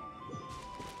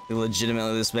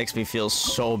 Legitimately, this makes me feel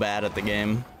so bad at the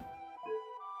game.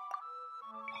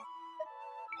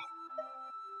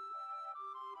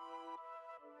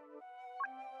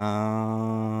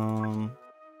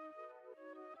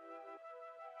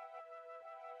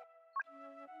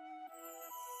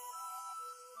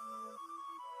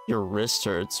 Your wrist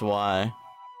hurts, why?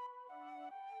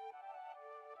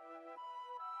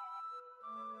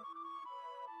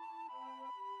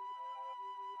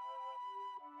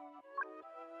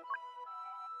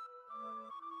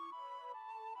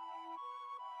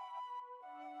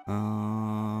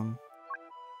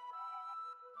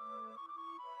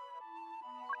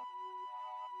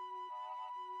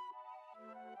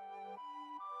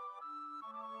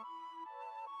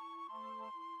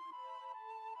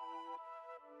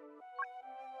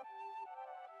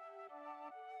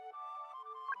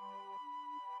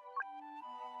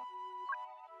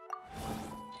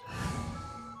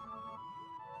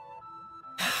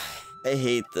 I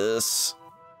hate this.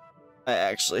 I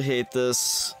actually hate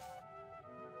this.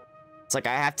 It's like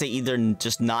I have to either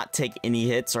just not take any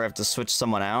hits or I have to switch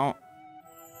someone out.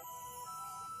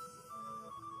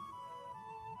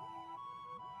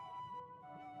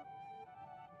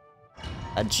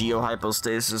 A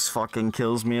geo-hypostasis fucking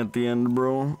kills me at the end,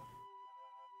 bro.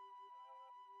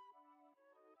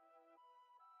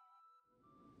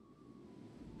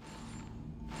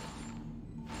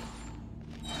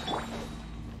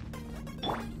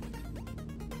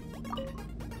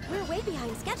 way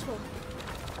behind schedule.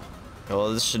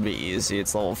 Well, this should be easy.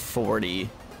 It's level 40.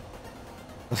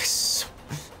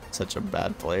 Such a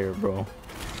bad player, bro.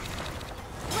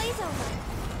 Blaze over.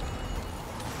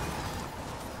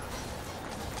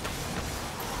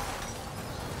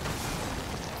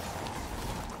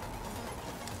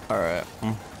 Alright.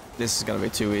 This is gonna be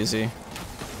too easy.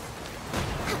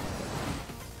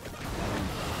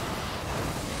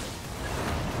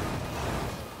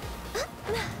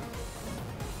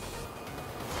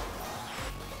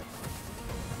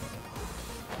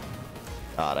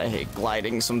 God, I hate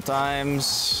gliding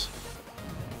sometimes.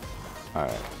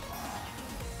 Alright.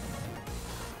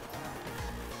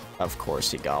 Of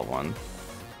course he got one.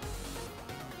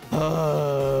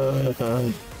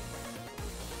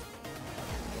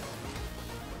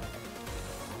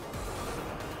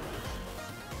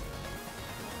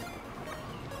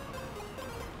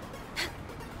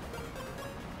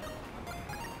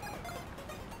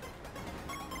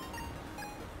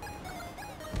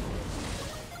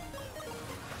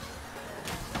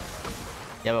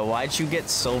 Yeah, but why'd you get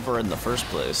silver in the first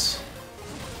place?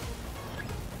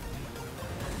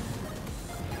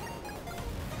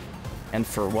 And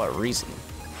for what reason?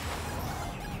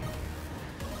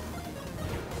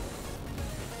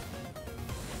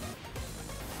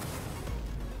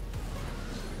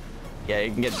 Yeah,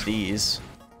 you can get these.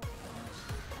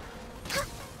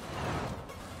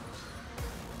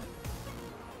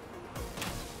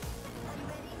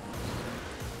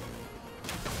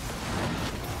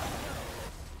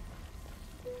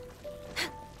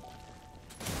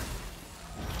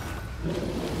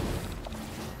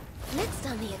 Next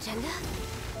on the agenda.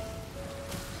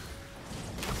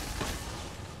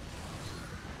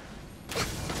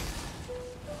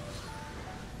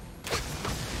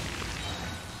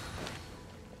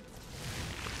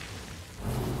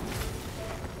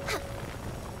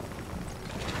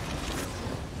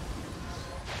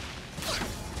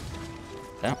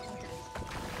 Yeah.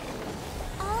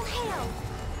 All hail.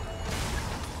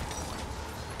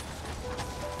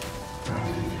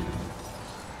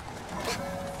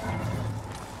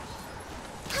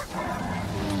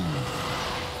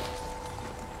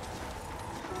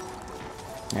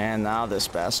 And now this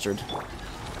bastard.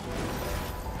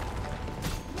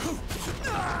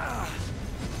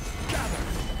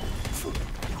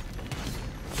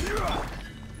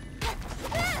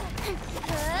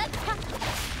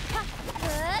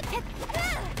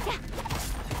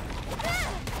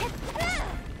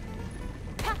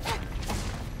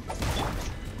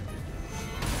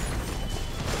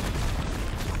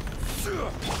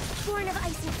 Born of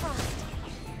ice and frost.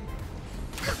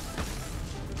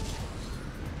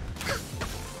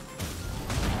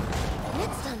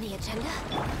 Next on the agenda.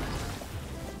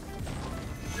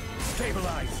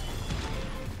 Stabilize.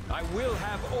 I will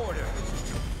have order.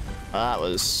 That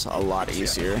was a lot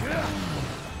easier.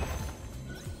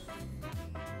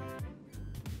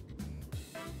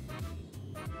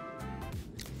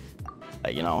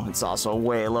 But, you know, it's also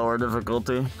way lower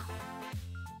difficulty.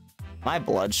 My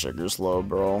blood sugar's low,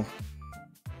 bro.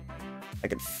 I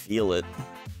can feel it.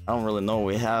 I don't really know what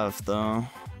we have, though.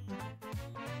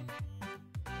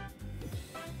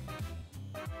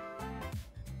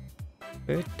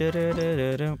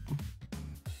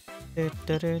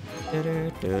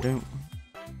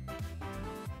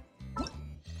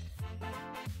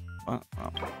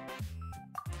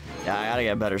 Yeah, I gotta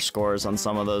get better scores on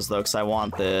some of those, though, because I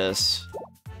want this.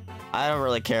 I don't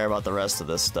really care about the rest of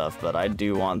this stuff, but I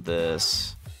do want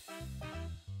this.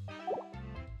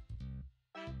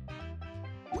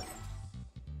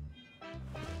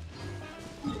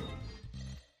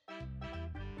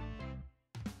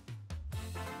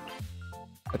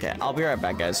 Okay, I'll be right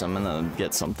back, guys. I'm gonna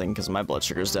get something because my blood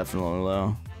sugar is definitely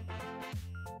low.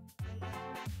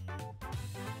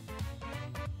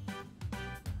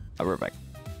 I'll be right back.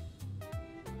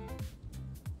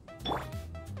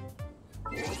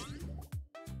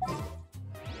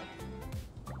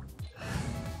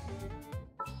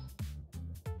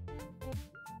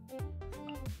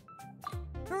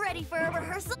 Ready for a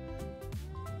rehearsal?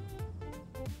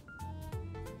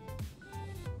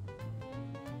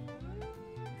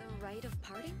 The rite of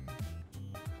parting?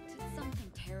 Did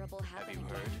something terrible happen again? Have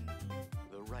you heard?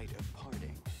 The rite of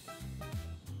parting.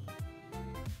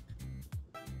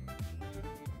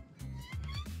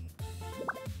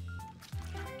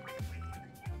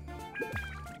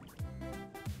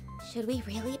 Should we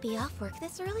really be off work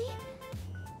this early?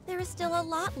 There is still a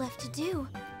lot left to do.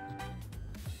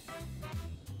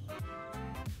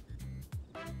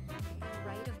 The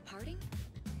rite of parting?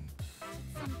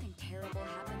 Did something terrible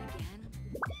happen again?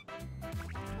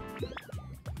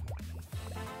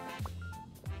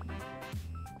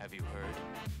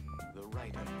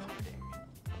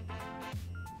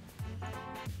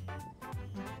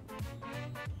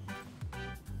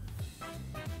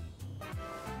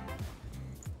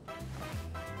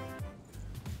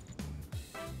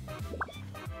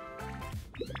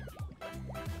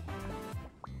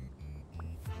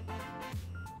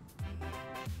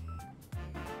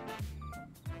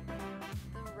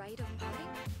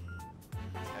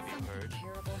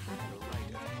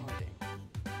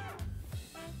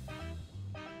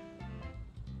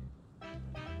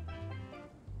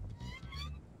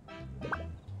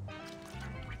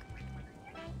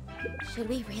 Should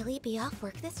we really be off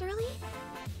work this early?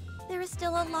 There is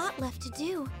still a lot left to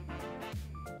do.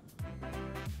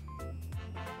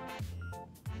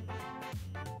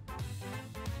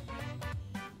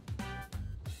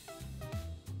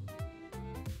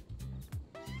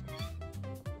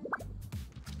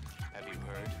 Have you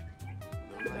heard?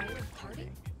 The rite of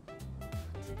parting?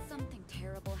 Did something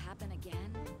terrible happen again?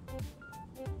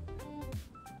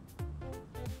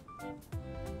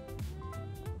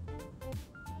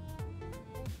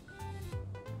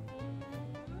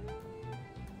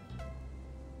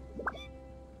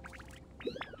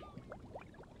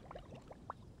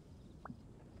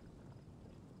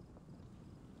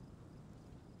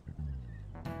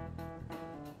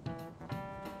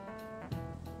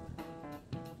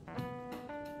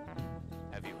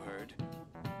 Have you heard?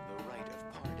 The rite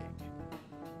of parting.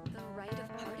 The rite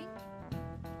of parting?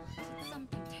 Did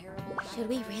something terrible happen? Should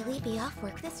we really be off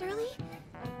work this early?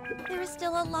 There is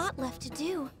still a lot left to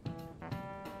do.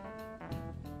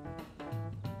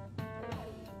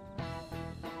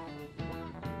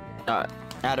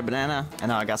 Add a banana, and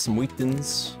now I got some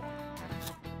wheatons.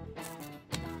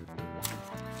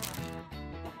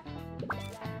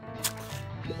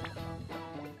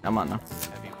 Come on now.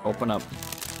 Open up.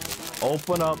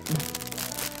 Open up.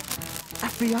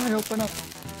 FBI, open up.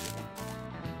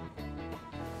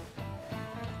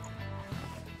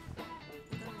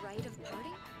 The rite of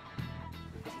parting?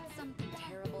 Did something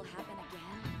terrible happen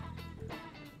again?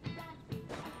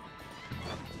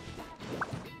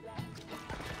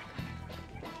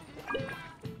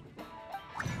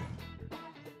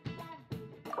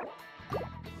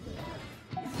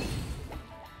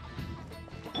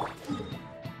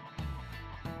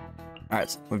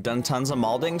 Alright, we've done tons of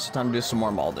malding, so time to do some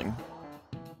more malding.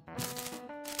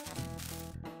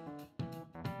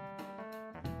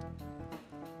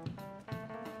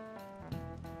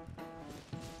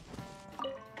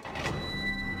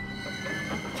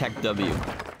 Tech W. Open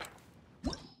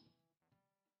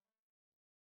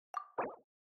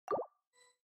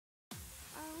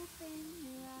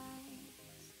your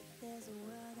eyes. There's a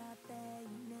world out there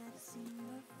you've never seen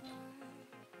before.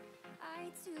 I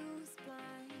too was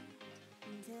blind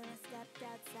until I stepped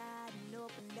outside and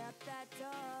opened up that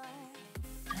door.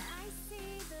 I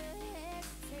see the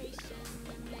hesitation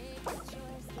and make a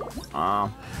choice.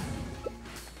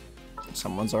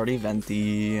 Someone's already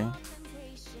venti.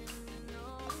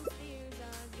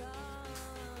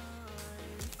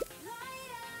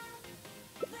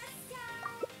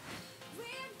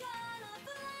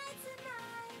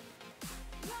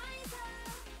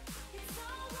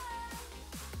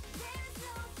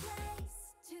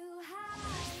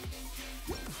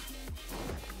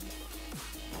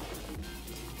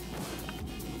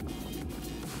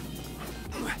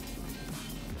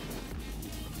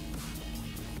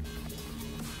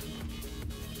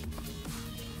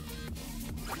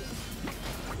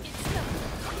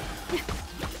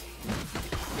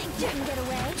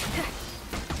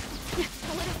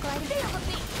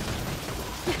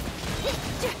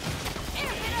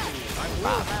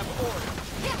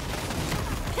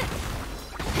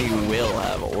 He will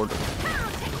have order.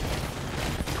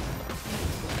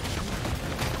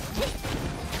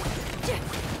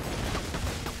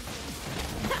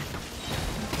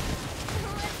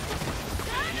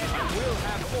 I will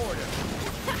have order.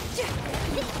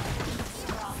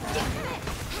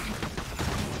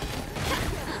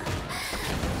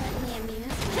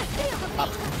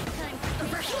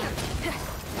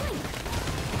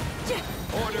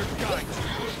 Order guide.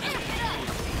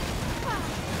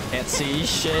 Can't see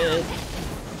shit.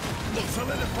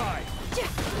 Solidify.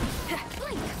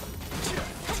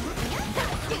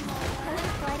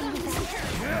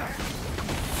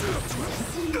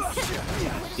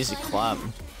 Easy clap.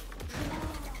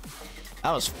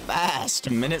 That was fast.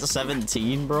 Minute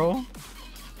 17, bro.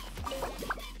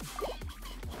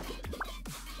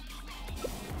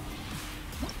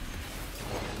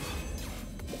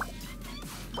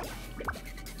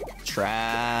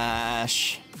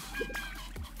 Trash.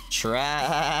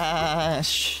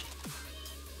 Trash.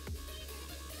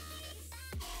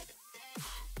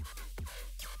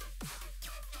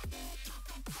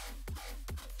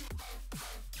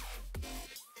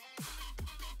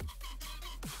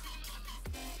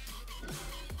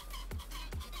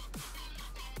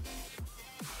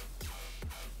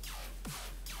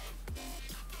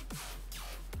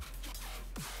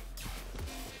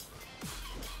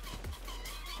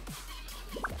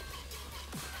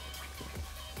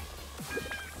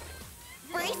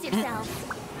 Brace yourself.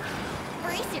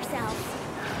 Brace yourself.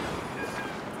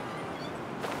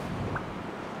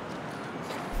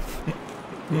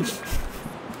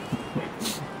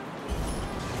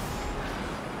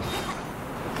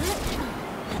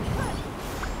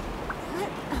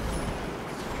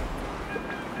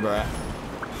 Bruh.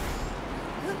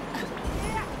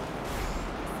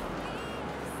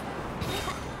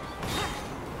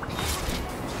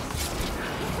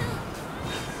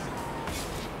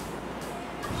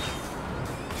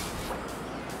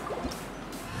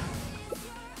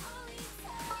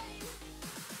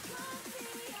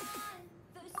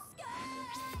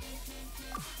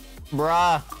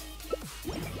 Bruh.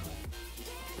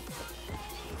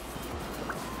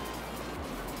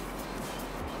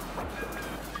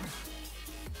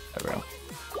 There we go.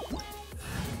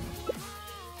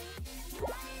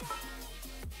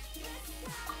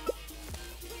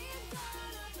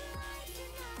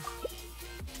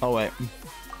 Oh wait.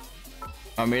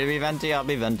 Want me to be venti? I'll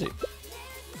be venti.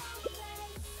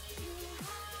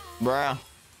 Bruh.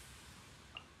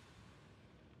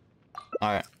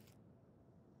 Alright.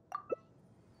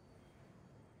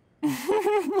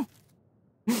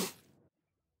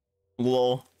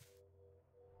 Lol.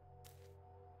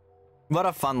 What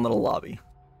a fun little lobby.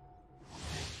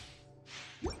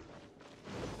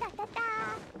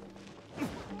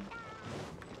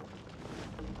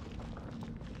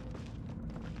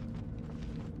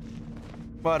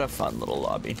 What a fun little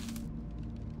lobby.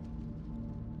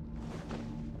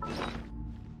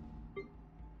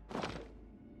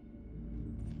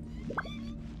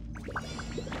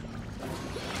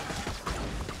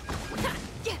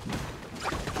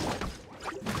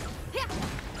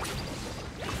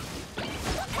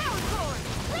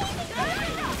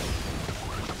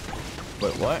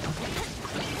 Wait, what?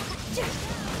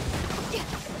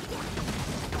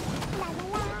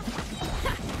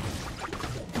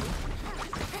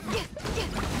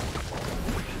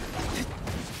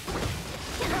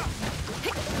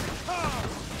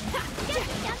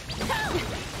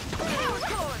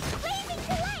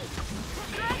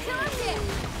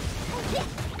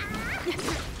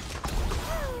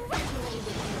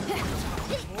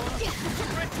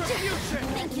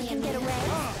 Think you can get away?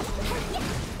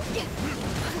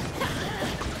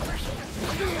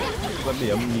 Let me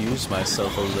amuse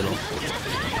myself a little.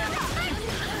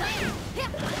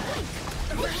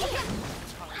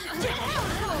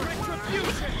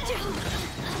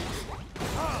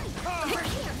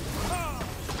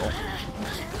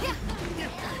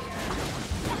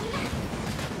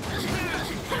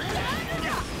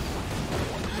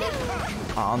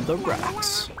 On the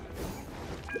racks.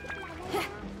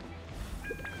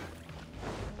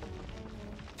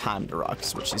 Time to rock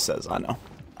is what she says, I know.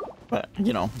 But,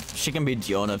 you know, she can be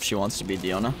Diona if she wants to be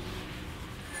Diona.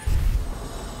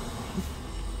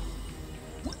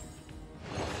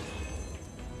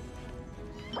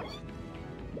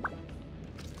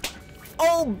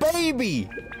 Oh, baby!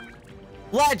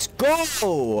 Let's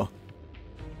go!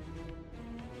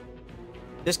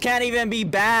 This can't even be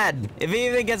bad. If it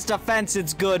even gets defense,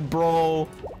 it's good, bro.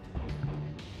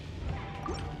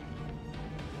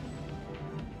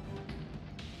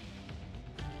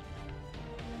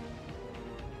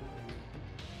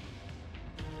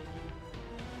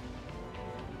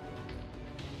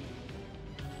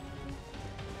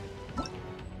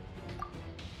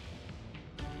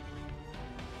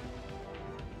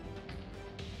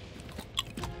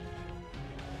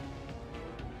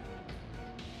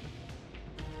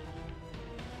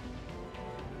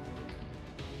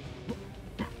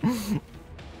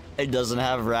 It doesn't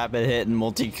have rapid hit and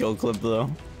multi-kill clip though.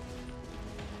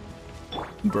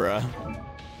 Bruh.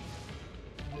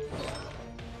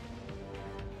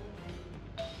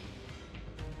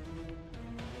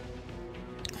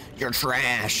 You're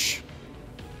trash.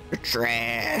 You're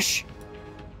trash.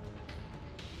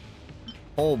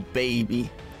 Oh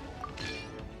baby.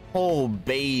 Oh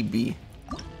baby.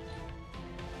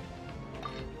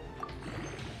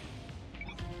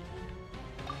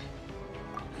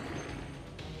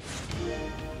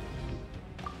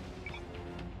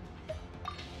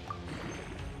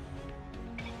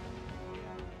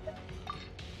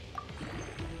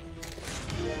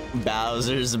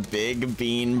 Bowser's Big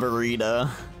Bean Burrito.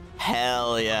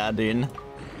 Hell yeah, dude.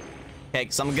 Okay,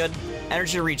 some good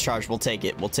energy recharge. We'll take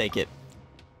it. We'll take it.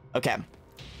 Okay.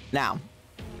 Now,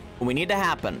 what we need to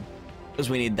happen is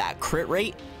we need that crit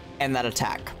rate and that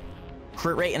attack.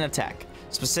 Crit rate and attack.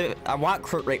 Specific. I want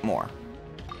crit rate more.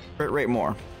 Crit rate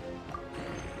more.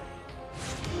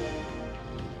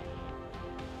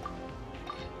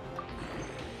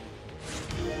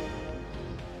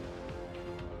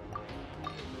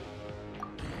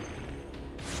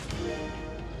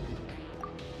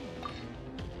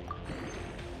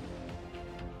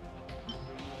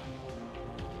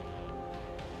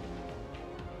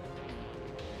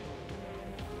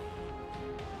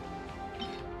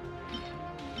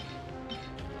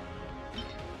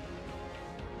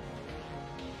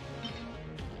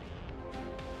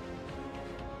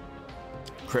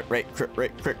 crit rate, crit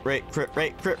rate, crit rate, crit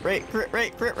rate, crit rate, crit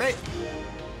rate, crit rate.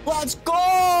 Let's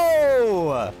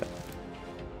go!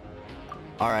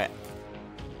 Alright.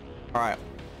 Alright.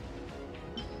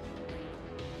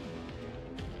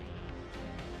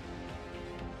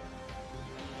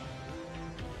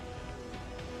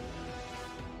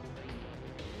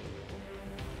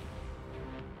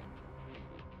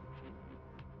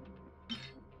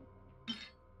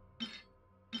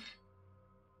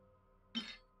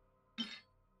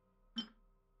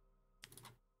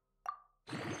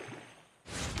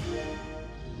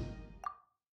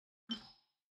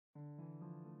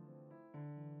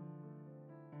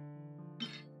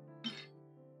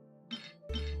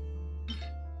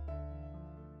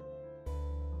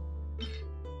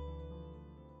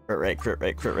 Crit rate, crit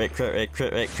rate, crit rate, crit rate,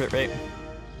 crit rate, crit rate.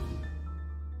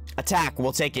 Attack,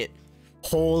 we'll take it.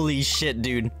 Holy shit,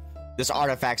 dude. This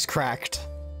artifact's cracked.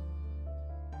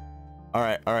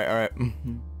 Alright, alright, alright.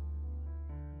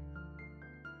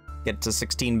 Get to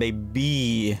 16,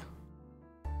 baby.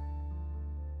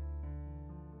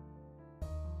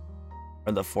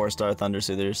 Or the 4-star Thunder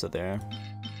Soothers that there.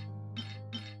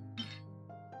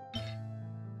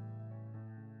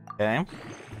 Okay.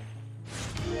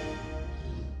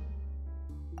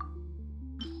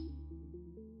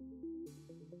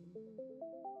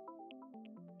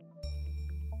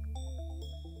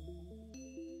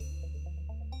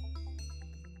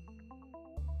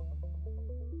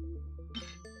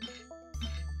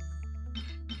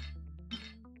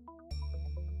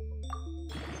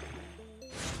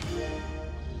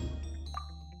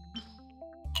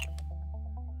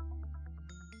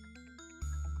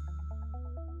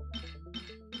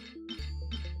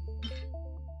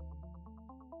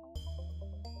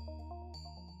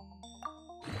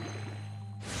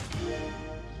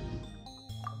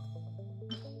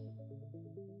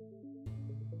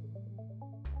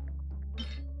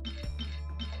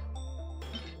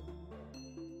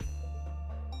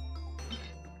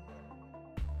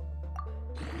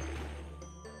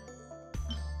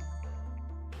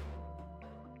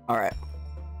 All right.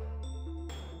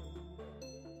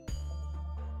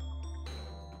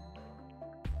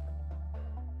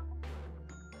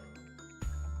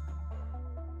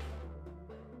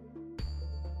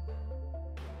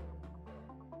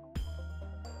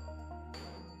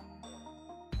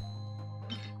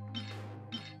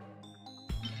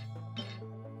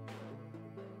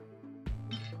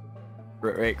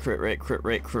 Crit rate, crit rate, crit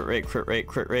rate, crit rate, crit rate,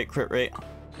 crit rate, crit rate.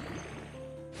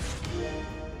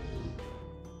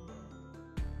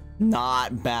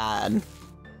 Not bad.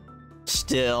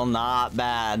 Still not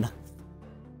bad.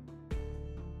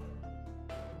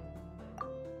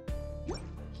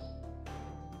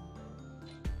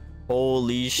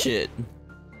 Holy shit.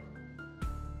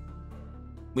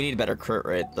 We need a better crit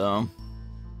rate though.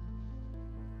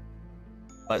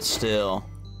 But still.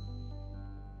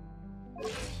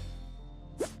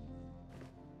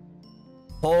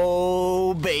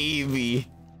 Oh baby.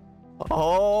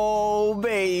 Oh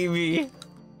baby.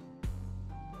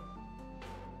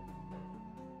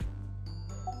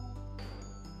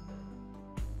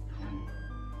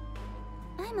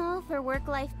 I'm all for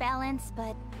work-life balance,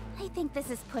 but I think this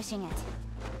is pushing it.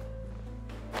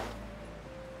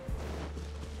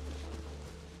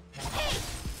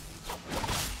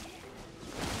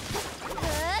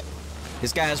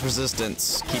 This guy has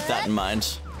resistance. Keep that in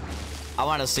mind. I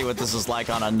want to see what this is like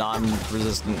on a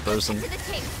non-resistant person.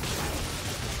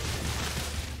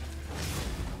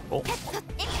 Oh.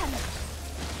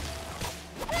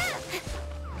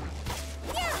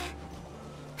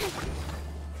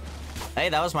 Hey,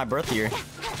 that was my birth year.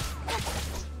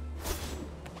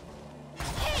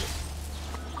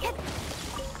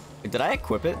 Wait, did I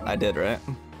equip it? I did, right?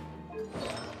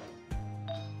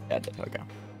 Yeah, I did. Okay.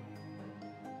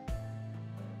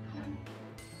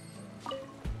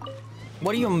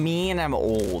 What do you mean I'm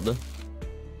old?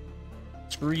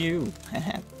 Screw you.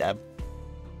 Deb.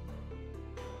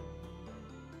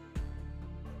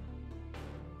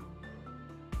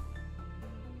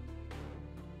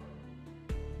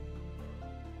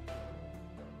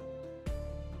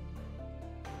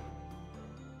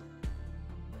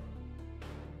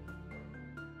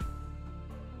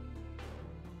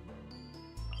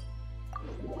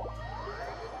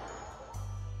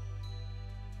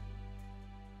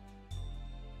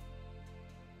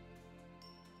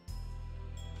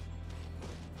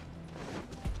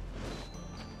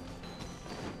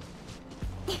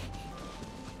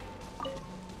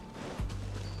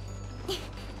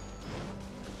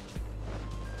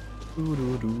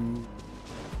 Doo-doo-doo.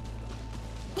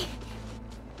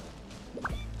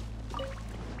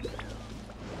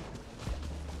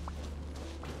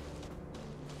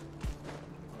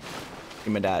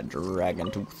 Give me that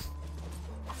dragon tooth.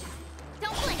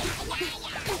 Don't blink.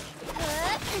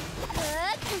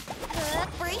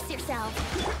 Brace yourself.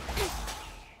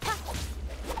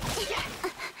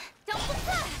 Don't.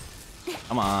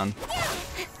 Come on.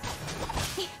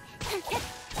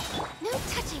 No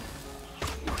touching.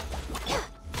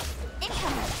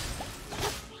 Incoming.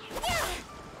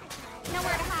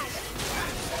 Nowhere to hide.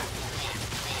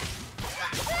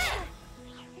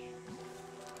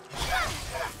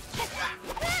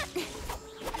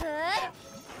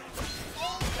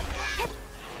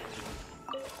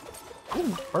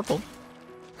 Ooh, purple.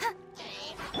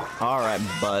 All right,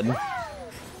 bud.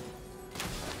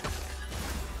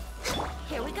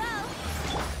 Here we go.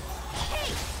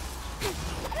 Hey.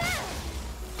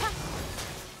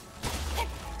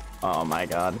 Oh my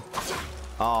god.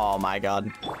 Oh my god.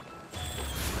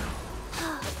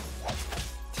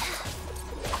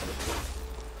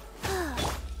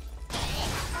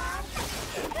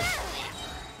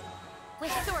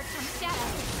 With sword comes shadow.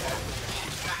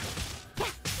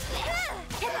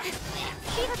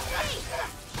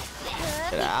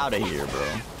 Get out of here, bro.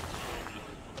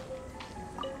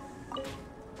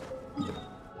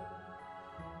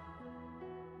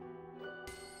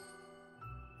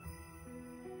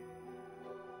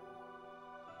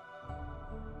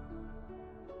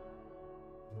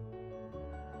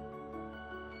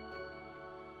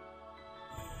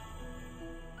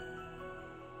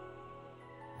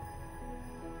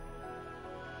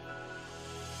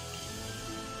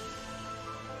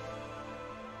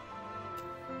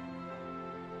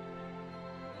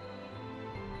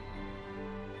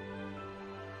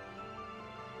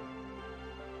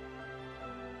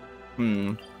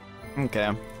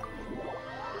 Okay.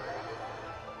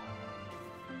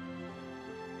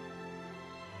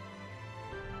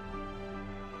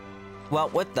 Well,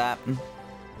 with that, I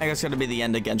think it's gonna be the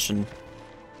end of Genshin.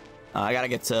 I gotta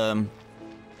get to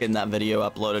getting that video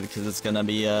uploaded because it's gonna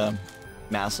be a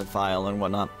massive file and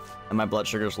whatnot, and my blood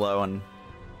sugar's low, and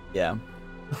yeah.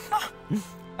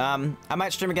 I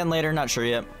might stream again later, not sure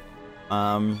yet.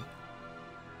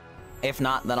 If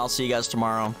not, then I'll see you guys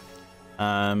tomorrow.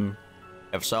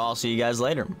 If so, I'll see you guys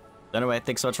later. Anyway,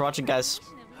 thanks so much for watching, guys.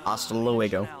 Hasta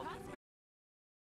luego.